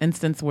an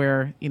instance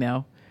where,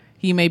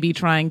 he may be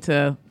trying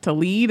to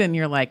lead and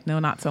you're like, no,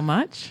 not so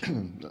much?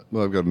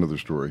 Well, I've got another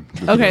story.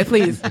 Okay,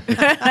 please.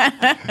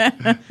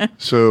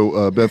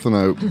 So Beth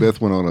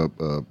went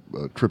on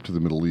a trip to the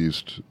Middle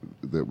East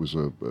that was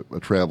a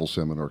travel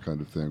seminar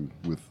kind of thing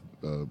with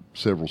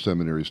several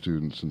seminary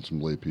students and some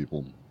lay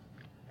people.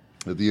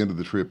 At the end of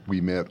the trip,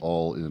 we met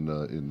all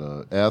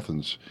in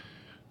Athens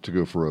to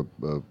go for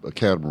a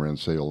catamaran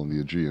sail on the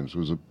Aegean. So it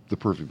was the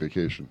perfect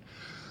vacation.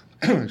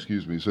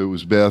 Excuse me. So it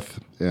was Beth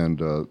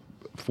and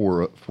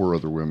four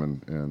other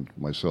women and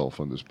myself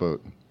on this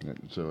boat. And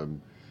so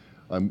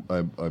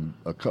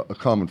a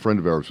common friend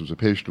of ours was a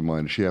patient of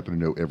mine, and she happened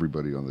to know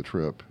everybody on the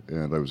trip.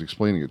 And I was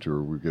explaining it to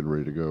her. We were getting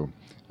ready to go.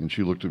 And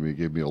she looked at me,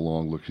 gave me a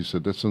long look. She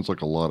said, "That sounds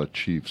like a lot of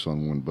chiefs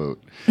on one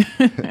boat."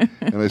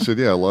 And I said,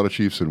 "Yeah, a lot of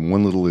chiefs and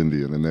one little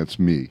Indian, and that's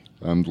me.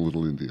 I'm the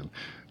little Indian."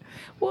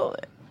 Well,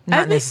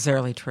 not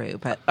necessarily true,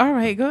 but all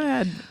right, go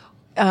ahead.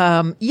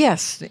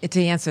 Yes,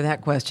 to answer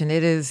that question,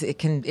 it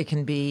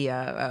can be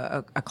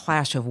a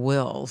clash of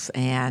wills,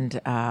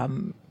 and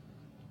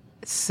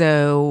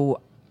so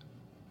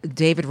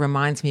David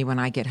reminds me when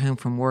I get home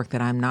from work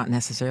that I'm not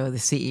necessarily the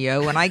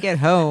CEO when I get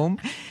home,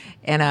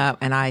 and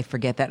I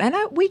forget that. And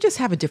we just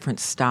have a different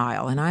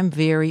style, and I'm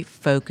very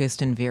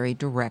focused and very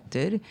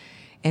directed.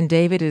 And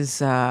David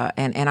is,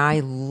 and I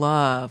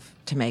love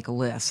to make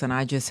lists, and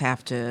I just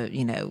have to,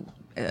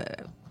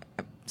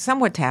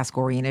 somewhat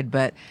task-oriented,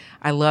 but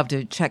I love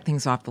to check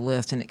things off the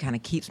list, and it kind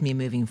of keeps me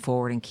moving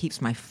forward and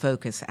keeps my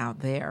focus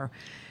out there.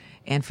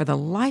 And for the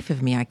life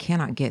of me, I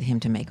cannot get him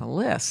to make a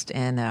list.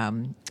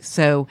 And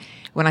so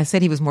when I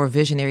said he was more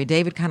visionary,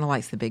 David kind of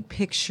likes the big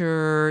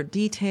picture,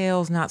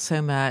 details, not so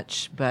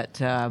much.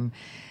 But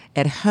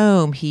at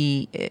home,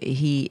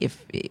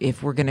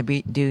 if we're going to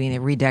be doing a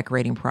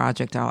redecorating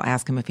project, I'll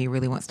ask him if he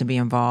really wants to be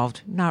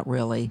involved. Not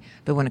really.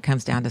 But when it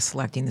comes down to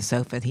selecting the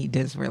sofa, he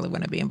does really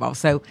want to be involved.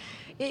 So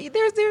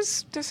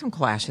there's some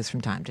clashes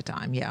from time to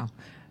time, yeah.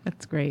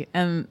 That's great.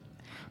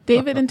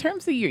 David, in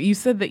terms of you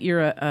said that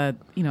you're a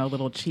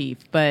little chief,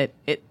 but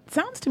it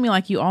sounds to me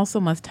like you also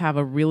must have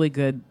a really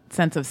good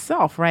sense of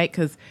self, right?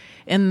 Because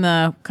in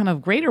the kind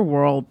of greater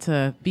world,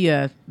 to be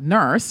a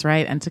nurse,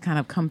 right, and to kind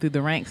of come through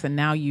the ranks, and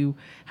now you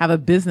have a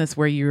business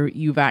where you're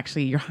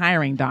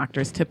hiring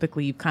doctors.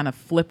 Typically, you've kind of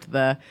flipped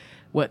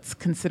what's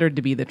considered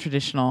to be the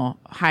traditional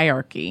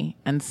hierarchy,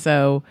 and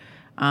so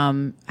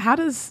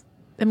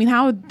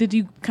how did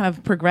you kind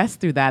of progress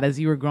through that as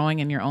you were growing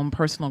in your own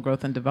personal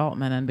growth and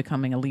development and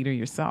becoming a leader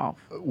yourself?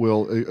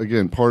 Well,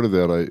 again, part of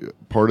that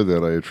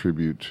I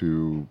attribute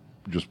to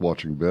just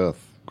watching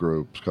Beth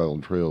grow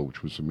Skyline Trail,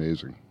 which was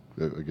amazing.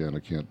 Again,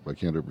 I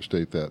can't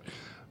overstate that.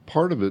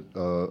 Part of it,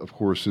 of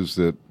course, is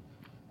that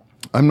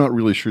I'm not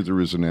really sure there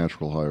is a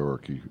natural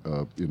hierarchy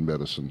in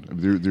medicine.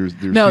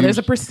 There's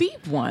a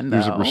perceived one, though.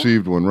 There's a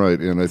perceived one, right?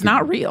 And it's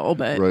not real,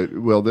 but right.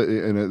 Well,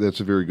 and that's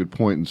a very good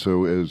point. And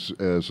so, as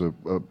a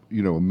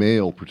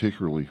male,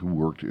 particularly who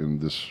worked in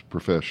this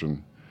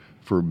profession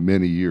for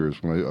many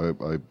years, when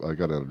I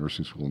got out of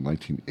nursing school in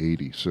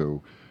 1980,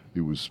 so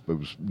I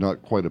was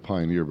not quite a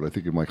pioneer, but I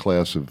think in my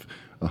class of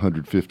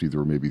 150, there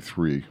were maybe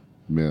 3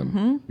 men.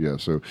 Mm-hmm. Yeah,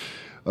 so.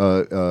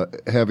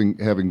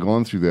 Having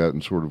gone through that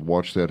and sort of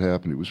watched that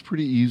happen, it was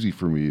pretty easy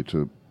for me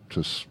to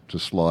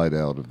slide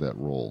out of that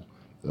role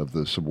of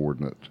the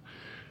subordinate.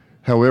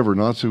 However,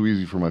 not so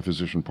easy for my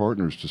physician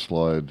partners to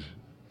slide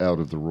out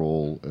of the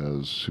role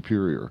as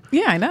superior.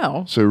 Yeah, I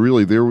know. So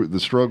really, the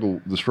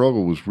struggle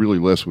was really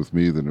less with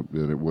me than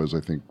it was, I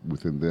think,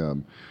 within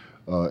them.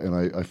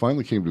 And I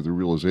finally came to the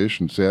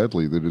realization,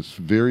 sadly, that it's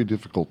very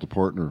difficult to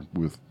partner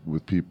with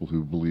people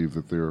who believe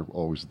that they're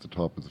always at the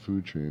top of the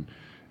food chain.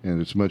 And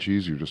it's much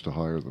easier just to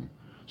hire them.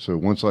 So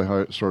once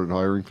I started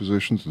hiring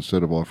physicians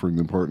instead of offering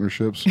them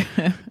partnerships,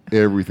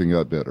 everything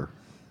got better.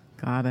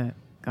 Got it.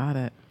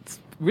 It's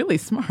really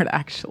smart,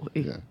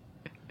 actually.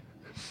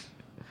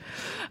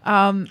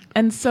 Yeah.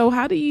 And so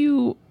how do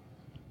you...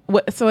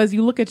 So as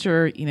you look at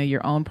your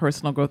own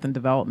personal growth and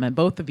development,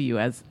 both of you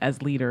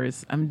as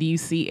leaders, do you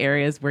see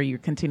areas where you're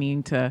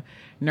continuing to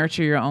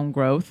nurture your own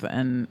growth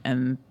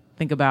and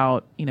think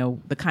about,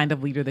 the kind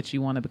of leader that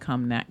you want to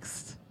become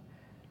next?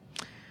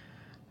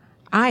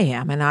 I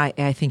am, and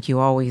I think you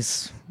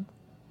always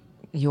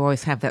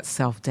have that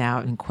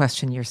self-doubt and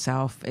question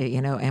yourself,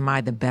 am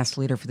I the best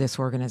leader for this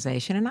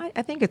organization? And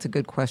I think it's a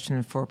good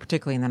question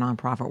particularly in the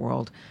nonprofit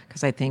world,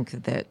 because I think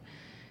that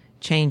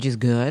change is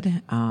good.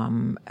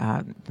 In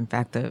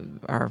fact,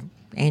 our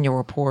annual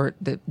report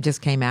that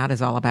just came out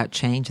is all about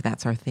change.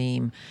 That's our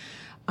theme.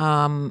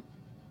 But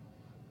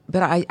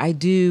I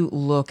do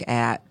look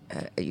at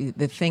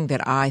the thing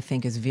that I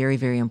think is very,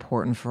 very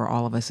important for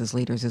all of us as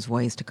leaders is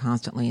ways to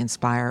constantly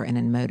inspire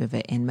and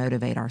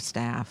motivate our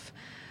staff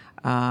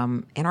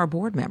and our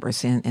board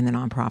members in the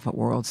nonprofit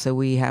world. So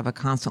we have a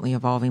constantly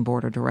evolving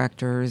board of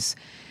directors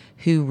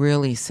who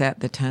really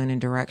set the tone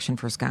and direction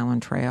for Skyline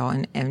Trail.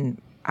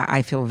 And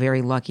I feel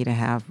very lucky to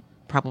have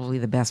probably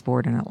the best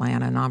board in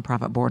Atlanta,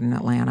 nonprofit board in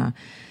Atlanta.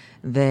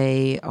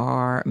 They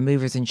are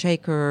movers and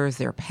shakers.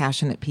 They're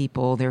passionate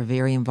people. They're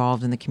very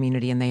involved in the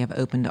community, and they have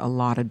opened a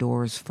lot of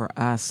doors for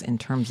us in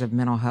terms of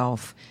mental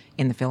health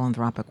in the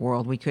philanthropic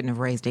world. We couldn't have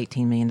raised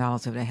 $18 million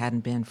if it hadn't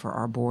been for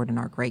our board and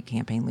our great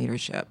campaign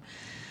leadership.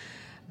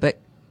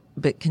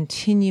 But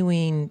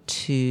continuing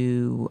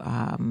to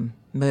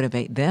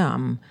motivate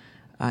them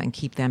and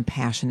keep them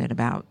passionate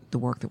about the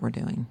work that we're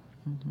doing.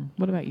 Mm-hmm.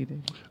 What about you,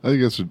 Dave? I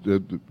think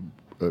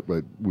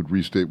I would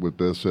restate what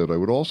Beth said. I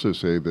would also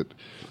say that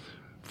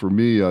for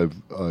me, I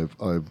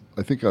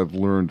think I've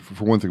learned.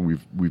 For one thing,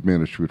 we've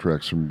managed to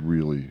attract some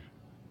really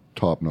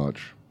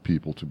top-notch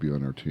people to be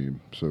on our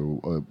team.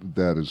 So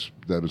that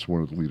is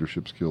one of the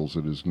leadership skills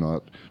that is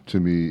not, to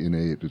me,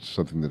 innate. It's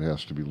something that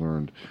has to be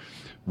learned.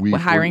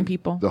 Hiring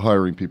people? The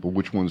hiring people,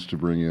 which ones to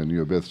bring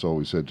in. Beth's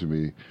always said to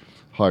me,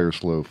 hire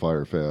slow,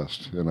 fire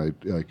fast. And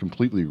I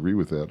completely agree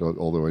with that,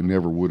 although I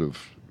never would have.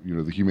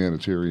 The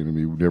humanitarian in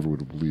me never would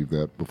have believed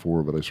that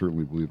before, but I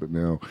certainly believe it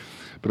now.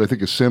 But I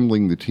think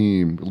assembling the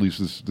team, at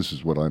least this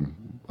is what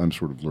I'm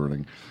sort of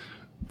learning.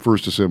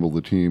 First assemble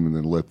the team and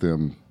then let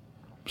them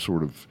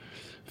sort of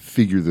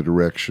figure the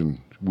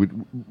direction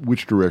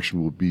which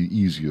direction will be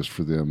easiest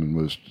for them and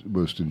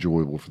most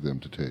enjoyable for them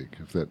to take,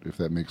 if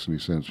that makes any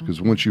sense.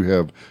 Because once you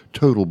have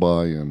total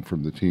buy-in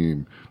from the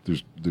team,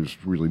 there's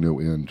really no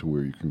end to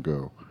where you can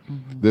go.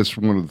 That's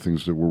one of the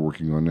things that we're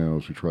working on now,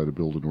 is we try to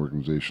build an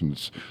organization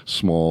that's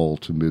small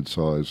to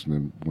mid-sized, and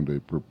then one day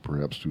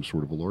perhaps to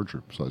sort of a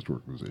larger-sized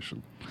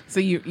organization.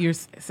 So you're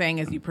saying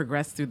as you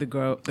progress through the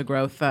growth,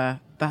 the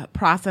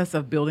process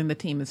of building the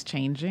team is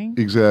changing?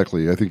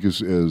 Exactly. I think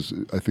as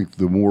I think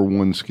the more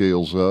one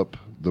scales up,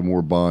 the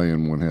more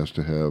buy-in one has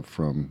to have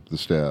from the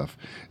staff.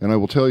 And I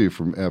will tell you,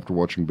 from after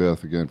watching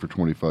Beth again for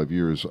 25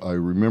 years, I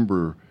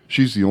remember.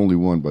 She's the only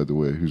one, by the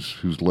way,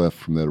 who's left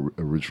from that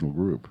original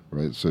group,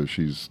 right? So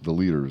she's the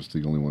leader, is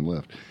the only one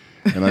left.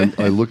 And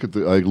I look at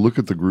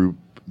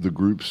the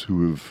groups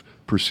who have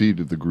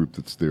preceded the group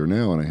that's there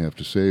now, and I have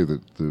to say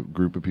that the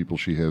group of people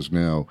she has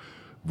now,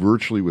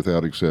 virtually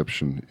without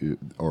exception,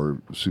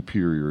 are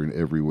superior in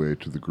every way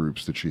to the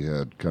groups that she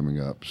had coming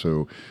up.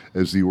 So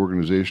as the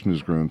organization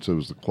has grown, so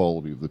has the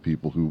quality of the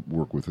people who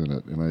work within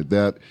it, and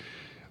that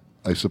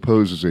I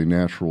suppose is a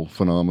natural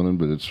phenomenon,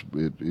 but it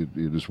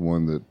is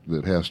one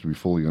that has to be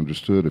fully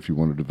understood if you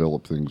want to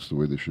develop things the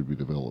way they should be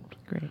developed.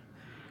 Great.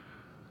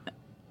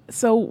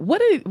 So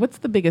what's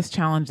the biggest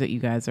challenge that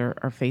you guys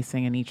are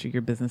facing in each of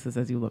your businesses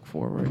as you look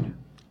forward?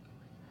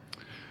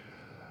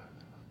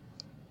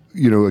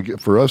 Again,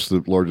 for us,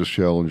 the largest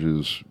challenge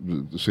is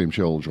the same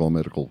challenge all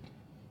medical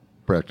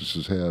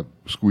practices have: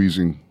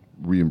 squeezing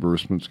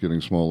reimbursements, getting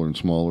smaller and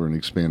smaller, and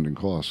expanding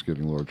costs,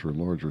 getting larger and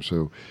larger.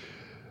 So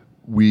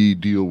we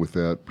deal with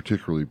that.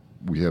 Particularly,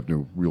 we have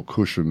no real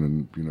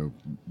cushion and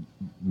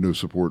no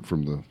support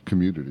from the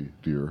community,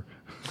 dear.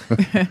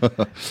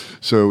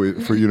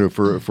 So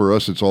for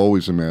us, it's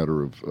always a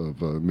matter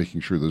of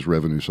making sure those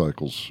revenue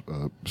cycles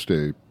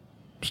stay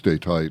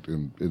tight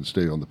and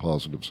stay on the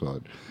positive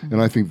side. Mm-hmm.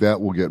 And I think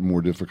that will get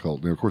more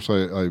difficult. Now, of course,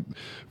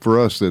 for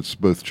us, that's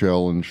both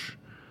challenge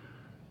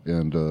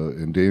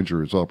and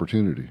danger. It's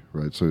opportunity,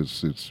 right? So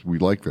we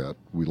like that.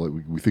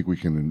 We think we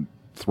can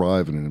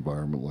thrive in an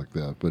environment like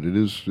that, but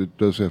it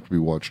does have to be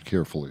watched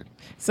carefully.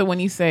 So when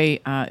you say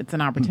it's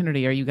an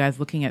opportunity, are you guys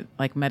looking at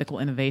like medical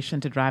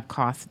innovation to drive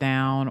costs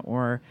down,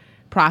 or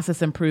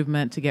process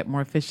improvement to get more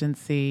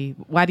efficiency?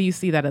 Why do you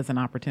see that as an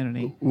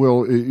opportunity?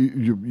 Well,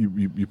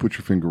 you put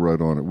your finger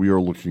right on it. We are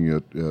looking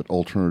at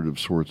alternative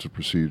sorts of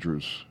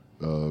procedures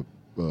to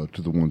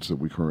the ones that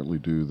we currently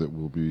do that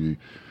will be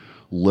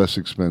less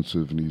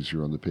expensive and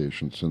easier on the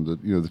patients, and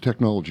that the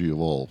technology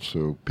evolves,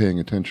 so paying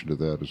attention to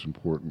that is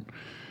important.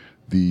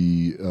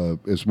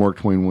 As Mark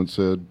Twain once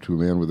said, to a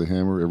man with a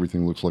hammer,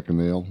 everything looks like a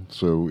nail.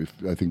 So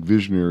I think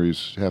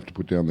visionaries have to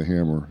put down the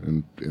hammer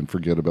and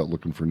forget about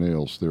looking for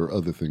nails. There are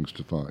other things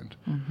to find.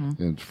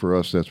 Mm-hmm. And for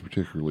us, that's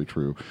particularly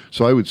true.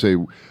 So I would say,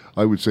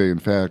 in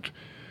fact,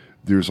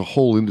 there's a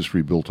whole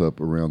industry built up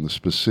around the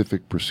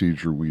specific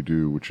procedure we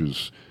do, which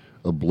is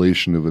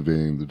ablation of a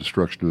vein, the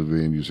destruction of a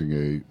vein using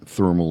a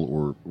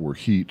thermal or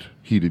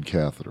heated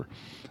catheter.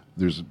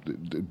 There's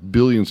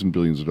billions and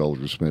billions of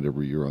dollars are spent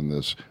every year on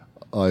this.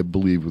 I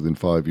believe within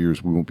 5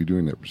 years we won't be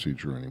doing that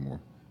procedure anymore.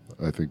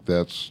 I think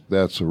that's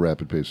a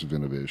rapid pace of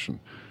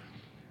innovation.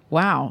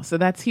 Wow, so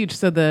that's huge.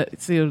 So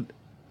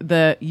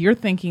you're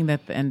thinking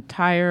that the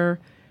entire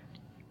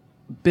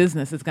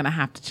business is going to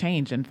have to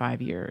change in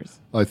 5 years.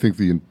 I think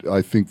the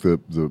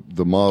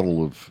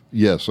model of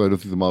I don't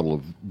think the model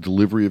of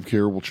delivery of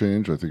care will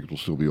change. I think it will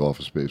still be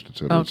office based, et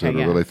cetera, et cetera.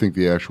 Yeah. But I think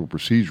the actual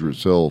procedure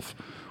itself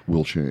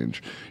will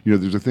change.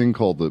 There's a thing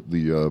called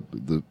the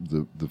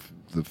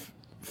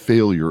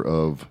failure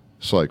of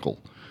cycle.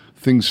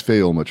 Things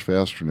fail much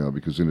faster now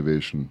because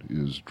innovation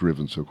is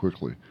driven so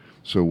quickly.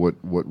 So what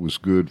was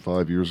good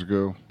 5 years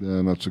ago,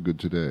 not so good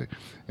today.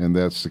 And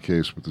that's the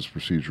case with this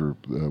procedure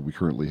we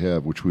currently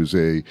have, which was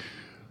a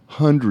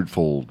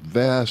 100-fold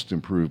vast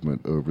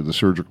improvement over the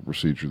surgical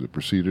procedure that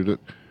preceded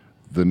it.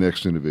 The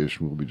next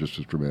innovation will be just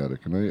as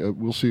dramatic, and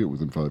we'll see it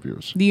within 5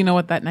 years. Do you know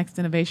what that next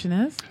innovation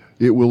is?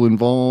 It will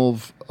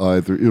involve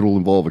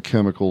a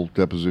chemical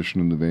deposition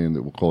in the vein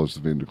that will cause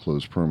the vein to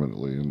close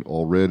permanently. And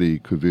already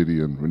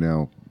Covidien,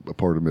 now a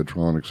part of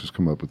Medtronic, has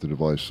come up with a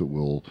device that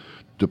will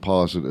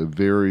deposit a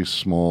very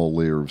small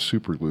layer of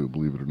superglue,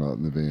 believe it or not,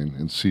 in the vein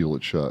and seal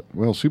it shut.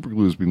 Well,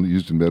 superglue has been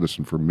used in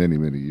medicine for many,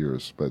 many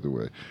years, by the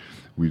way.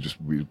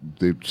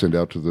 They send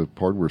out to the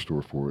hardware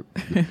store for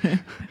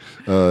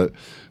it.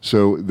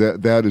 So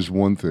that is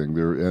one thing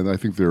there, and I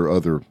think there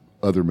are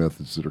other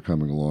methods that are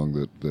coming along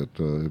that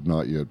have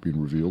not yet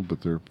been revealed,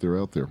 but they're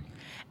out there.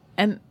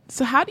 And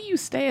so, how do you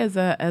stay as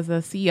a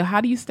CEO? How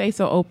do you stay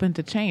so open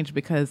to change?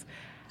 Because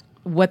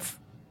what's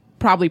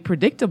probably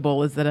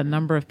predictable is that a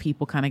number of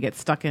people kind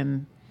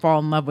of fall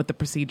in love with the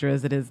procedure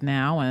as it is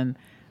now, and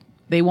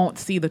they won't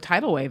see the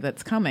tidal wave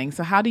that's coming.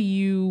 So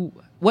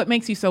what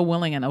makes you so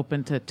willing and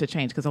open to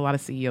change? Because a lot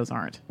of CEOs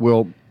aren't.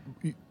 Well,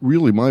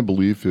 really, my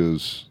belief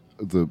is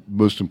the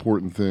most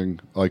important thing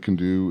I can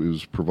do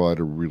is provide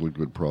a really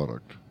good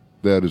product.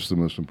 That is the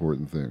most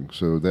important thing.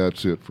 So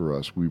that's it for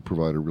us. We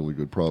provide a really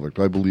good product.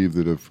 I believe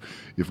that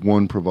if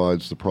one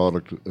provides the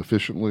product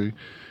efficiently,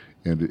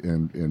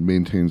 and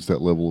maintains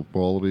that level of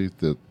quality,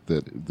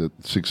 that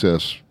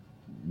success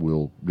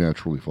will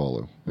naturally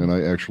follow. And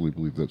I actually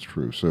believe that's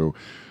true. So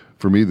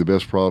for me, the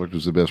best product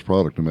is the best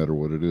product no matter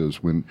what it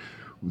is. When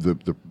the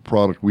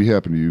product we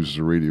happen to use is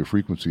a radio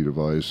frequency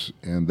device,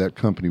 and that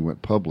company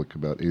went public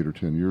about 8 or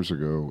 10 years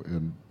ago,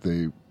 and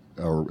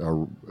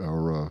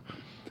our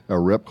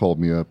rep called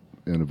me up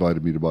and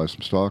invited me to buy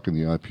some stock in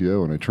the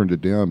IPO, and I turned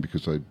it down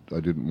because I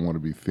didn't want to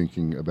be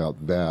thinking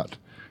about that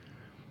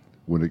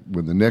when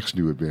the next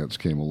new advance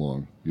came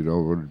along. I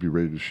wanted to be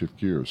ready to shift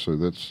gears. So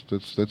that's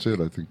it.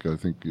 I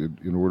think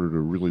in order to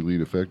really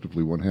lead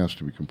effectively, one has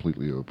to be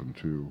completely open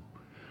to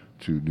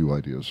new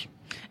ideas.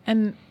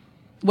 And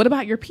what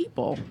about your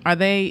people?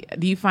 Do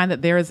you find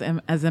that they're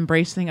as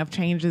embracing of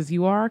change as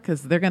you are?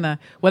 Because they're going to,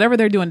 whatever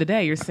they're doing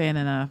today, you're saying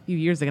in a few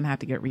years they're going to have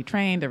to get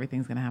retrained,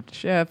 everything's going to have to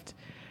shift.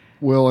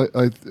 Well,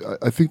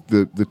 I think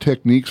that the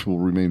techniques will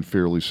remain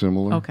fairly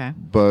similar. Okay.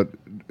 But,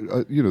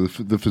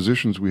 the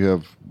physicians we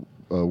have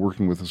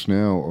working with us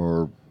now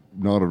are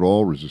not at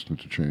all resistant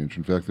to change.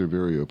 In fact, they're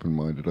very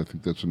open-minded. I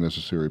think that's a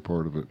necessary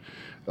part of it.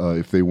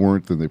 If they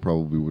weren't, then they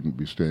probably wouldn't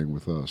be staying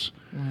with us.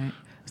 Right.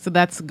 So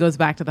that goes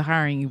back to the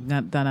hiring. You've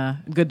done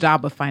a good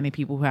job of finding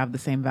people who have the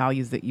same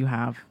values that you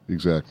have.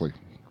 Exactly.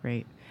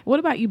 Great. What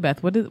about you,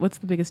 Beth? What's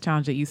the biggest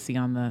challenge that you see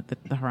on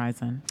the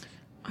horizon?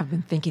 I've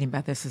been thinking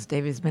about this as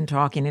David's been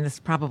talking, and it's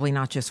probably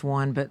not just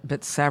one,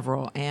 but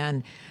several.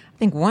 And I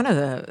think one of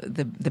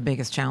the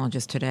biggest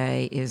challenges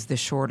today is the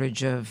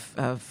shortage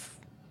of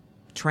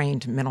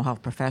trained mental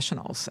health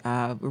professionals.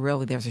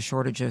 Really, there's a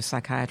shortage of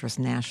psychiatrists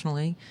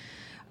nationally.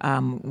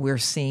 We're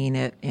seeing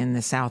it in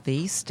the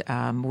Southeast.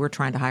 We're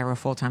trying to hire a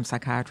full-time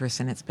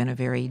psychiatrist, and it's been a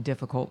very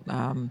difficult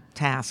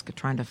task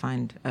trying to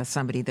find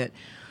somebody that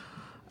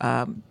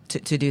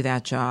to do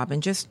that job,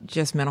 and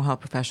just mental health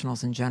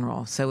professionals in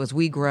general. So as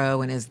we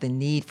grow and as the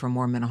need for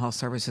more mental health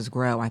services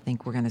grow, I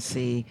think we're going to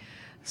see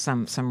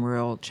some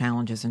real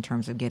challenges in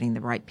terms of getting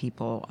the right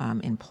people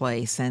in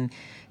place. And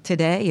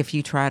today, if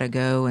you try to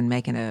go and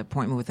make an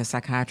appointment with a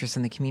psychiatrist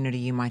in the community,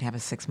 you might have a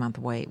 6-month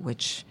wait,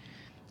 which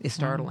is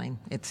startling.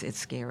 It's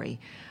scary.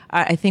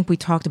 I think we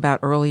talked about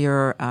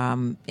earlier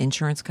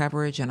insurance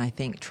coverage, and I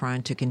think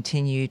trying to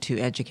continue to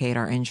educate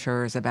our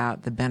insurers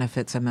about the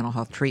benefits of mental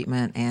health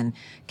treatment and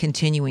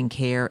continuing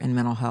care in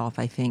mental health.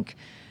 I think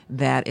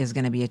that is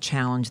going to be a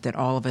challenge that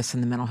all of us in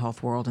the mental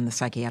health world and the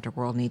psychiatric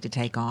world need to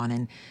take on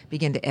and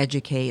begin to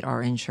educate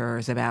our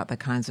insurers about the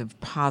kinds of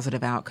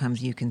positive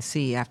outcomes you can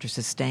see after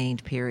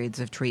sustained periods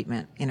of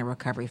treatment in a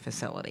recovery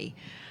facility.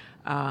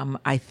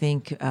 I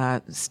think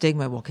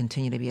stigma will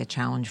continue to be a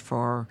challenge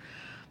for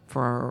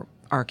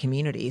our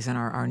communities and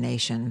our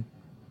nation,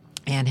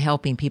 and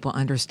helping people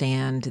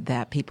understand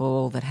that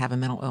people that have a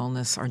mental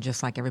illness are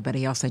just like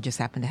everybody else. They just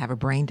happen to have a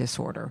brain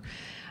disorder.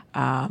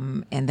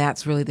 And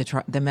that's really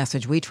the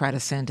message we try to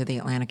send to the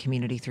Atlanta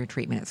community through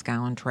treatment at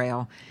Skyland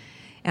Trail.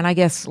 And I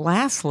guess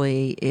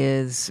lastly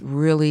is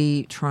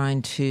really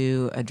trying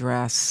to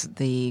address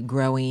the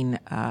growing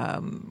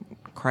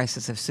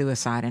crisis of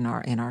suicide in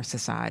our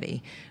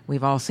society.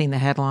 We've all seen the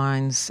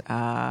headlines.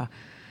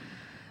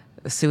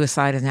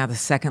 Suicide is now the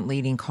second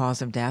leading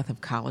cause of death of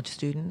college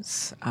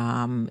students.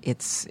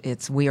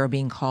 We are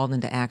being called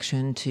into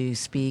action to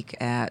speak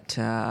at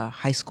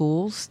high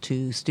schools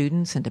to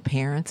students and to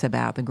parents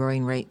about the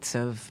growing rates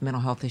of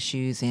mental health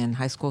issues in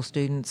high school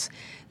students.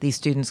 These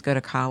students go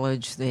to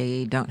college,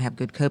 they don't have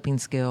good coping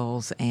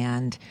skills,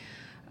 and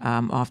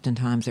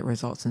oftentimes it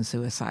results in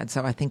suicide.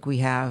 So I think we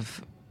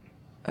have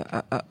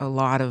a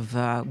lot of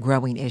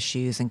growing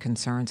issues and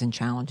concerns and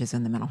challenges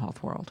in the mental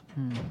health world.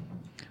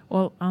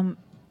 Well,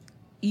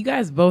 you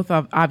guys both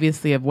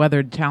obviously have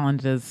weathered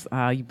challenges.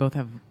 You both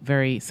have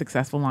very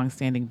successful,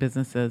 long-standing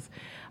businesses.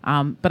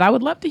 But I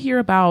would love to hear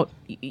about,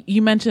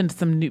 you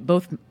mentioned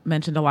both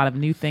mentioned a lot of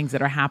new things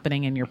that are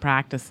happening in your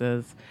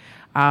practices.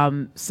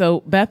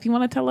 So Beth, you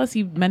want to tell us,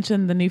 you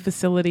mentioned the new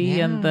facility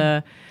and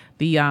the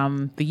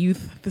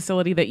youth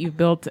facility that you've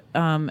built.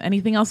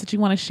 Anything else that you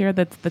want to share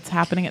that's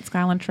happening at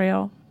Skyland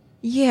Trail?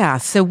 Yeah,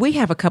 so we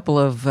have a couple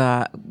of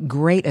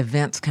great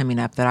events coming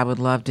up that I would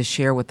love to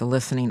share with the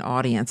listening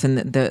audience. And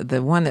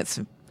the one that's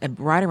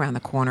right around the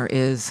corner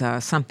is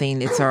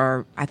something,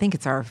 I think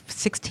it's our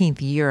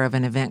 16th year of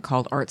an event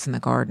called Arts in the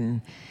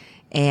Garden.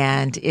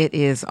 And it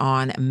is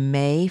on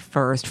May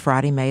 1st,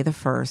 Friday, May the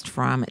 1st,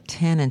 from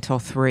 10 until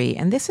 3.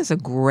 And this is a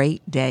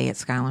great day at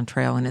Skyland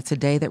Trail, and it's a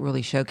day that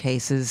really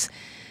showcases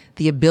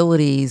the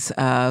abilities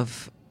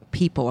of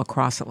people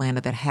across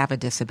Atlanta that have a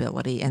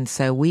disability. And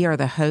so we are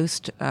the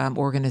host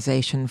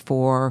organization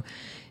for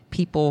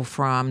people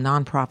from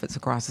nonprofits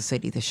across the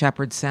city, the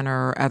Shepherd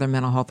Center, other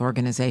mental health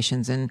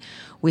organizations. And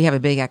we have a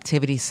big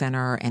activity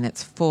center, and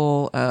it's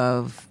full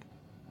of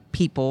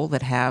people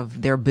that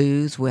have their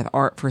booths with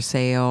art for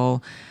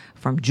sale,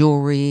 from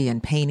jewelry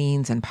and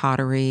paintings and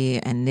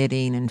pottery and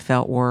knitting and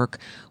felt work.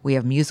 We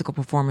have musical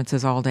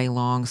performances all day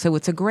long. So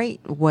it's a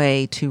great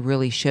way to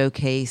really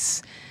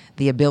showcase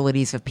the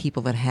abilities of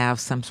people that have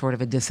some sort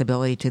of a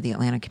disability to the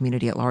Atlanta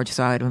community at large.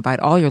 So I would invite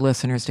all your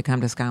listeners to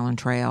come to Skyland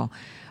Trail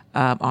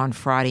on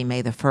Friday,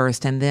 May the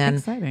 1st. And then,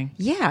 exciting.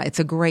 Yeah, it's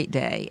a great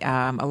day,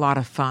 a lot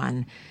of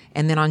fun.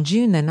 And then on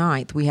June the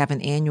 9th, we have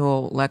an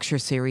annual lecture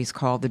series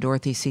called the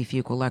Dorothy C.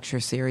 Fuqua Lecture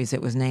Series.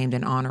 It was named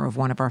in honor of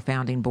one of our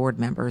founding board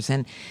members.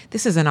 And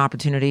this is an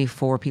opportunity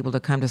for people to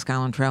come to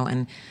Skyland Trail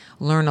and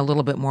learn a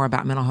little bit more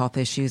about mental health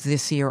issues.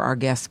 This year, our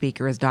guest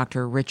speaker is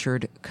Dr.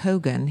 Richard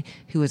Kogan,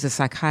 who is a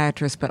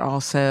psychiatrist but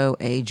also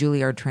a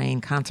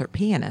Juilliard-trained concert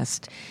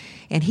pianist.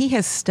 And he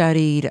has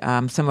studied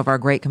some of our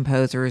great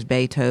composers,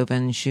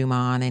 Beethoven,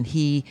 Schumann, and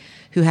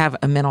who have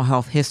a mental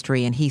health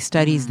history. And he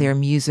studies their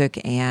music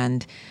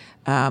and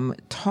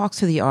talks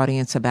to the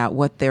audience about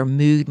what their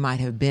mood might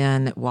have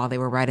been while they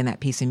were writing that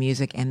piece of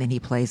music, and then he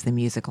plays the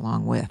music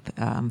along with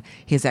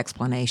his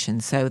explanation.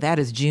 So that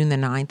is June the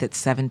 9th at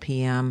 7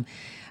 p.m.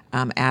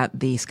 At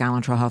the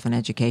Skyland Trail Health and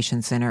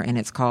Education Center, and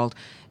it's called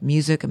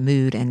Music,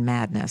 Mood, and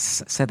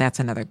Madness. So that's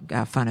another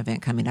fun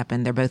event coming up,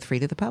 and they're both free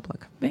to the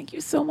public. Thank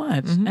you so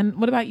much. And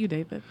what about you,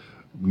 David?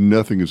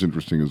 Nothing as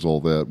interesting as all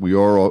that. We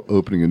are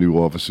opening a new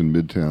office in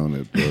Midtown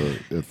at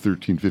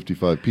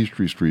 1355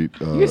 Peachtree Street.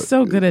 You're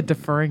so good at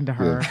deferring to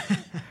her. Yeah.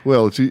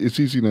 Well, it's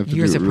easy enough to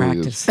years do. It of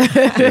really practice.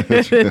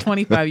 is.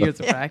 25 years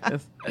of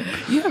practice.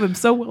 You have him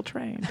so well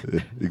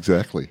trained.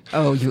 Exactly.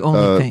 Oh, you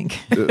only think.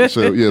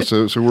 So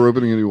we're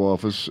opening a new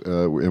office,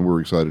 and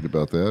we're excited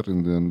about that.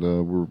 And then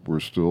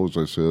we're still, as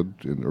I said,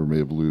 or may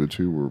have alluded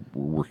to, we're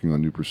working on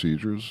new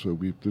procedures. So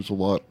there's a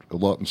lot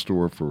in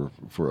store for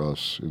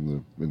us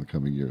in the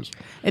coming years.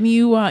 And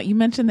you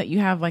mentioned that you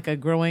have like a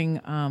growing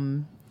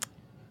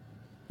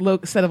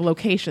set of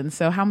locations.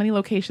 So how many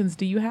locations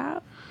do you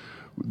have?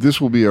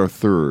 This will be our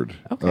third.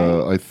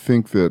 Okay. I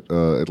think that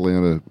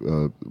Atlanta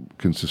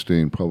can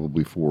sustain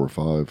probably 4 or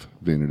 5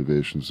 Vein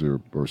Innovations. There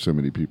are so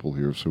many people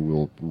here, so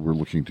we're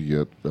looking to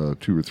get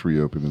 2 or 3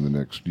 open in the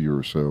next year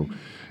or so,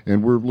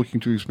 and we're looking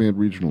to expand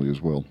regionally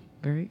as well.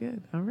 Very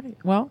good. All right.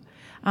 Well,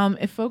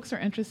 if folks are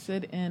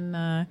interested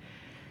in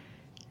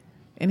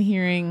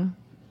hearing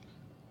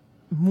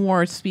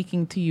more,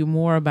 speaking to you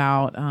more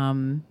about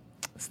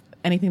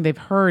anything they've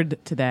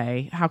heard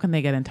today, how can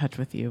they get in touch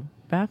with you,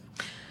 Beth?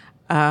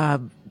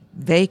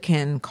 They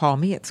can call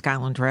me at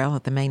Skyland Trail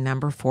at the main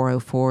number,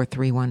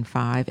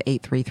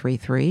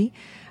 404-315-8333.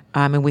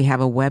 And we have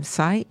a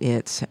website.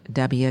 It's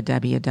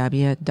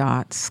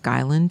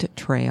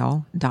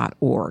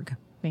www.skylandtrail.org.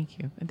 Thank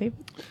you. And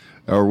David?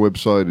 Our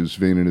website is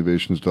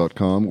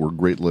vaininnovations.com or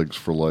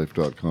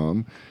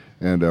greatlegsforlife.com.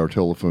 And our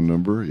telephone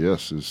number, is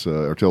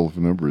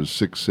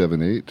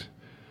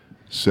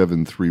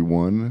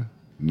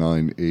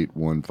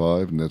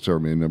 678-731-9815, and that's our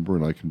main number,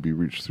 and I can be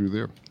reached through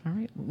there. All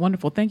right.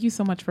 Wonderful. Thank you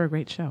so much for a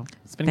great show.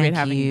 It's been great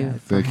having you guys.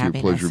 Thank you.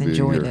 Having Pleasure us. being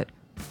Enjoyed here. it.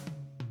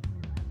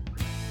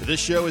 This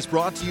show is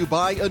brought to you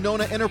by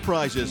Anona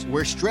Enterprises,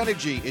 where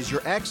strategy is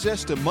your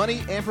access to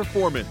money and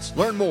performance.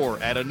 Learn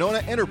more at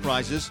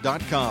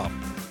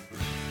AnonaEnterprises.com.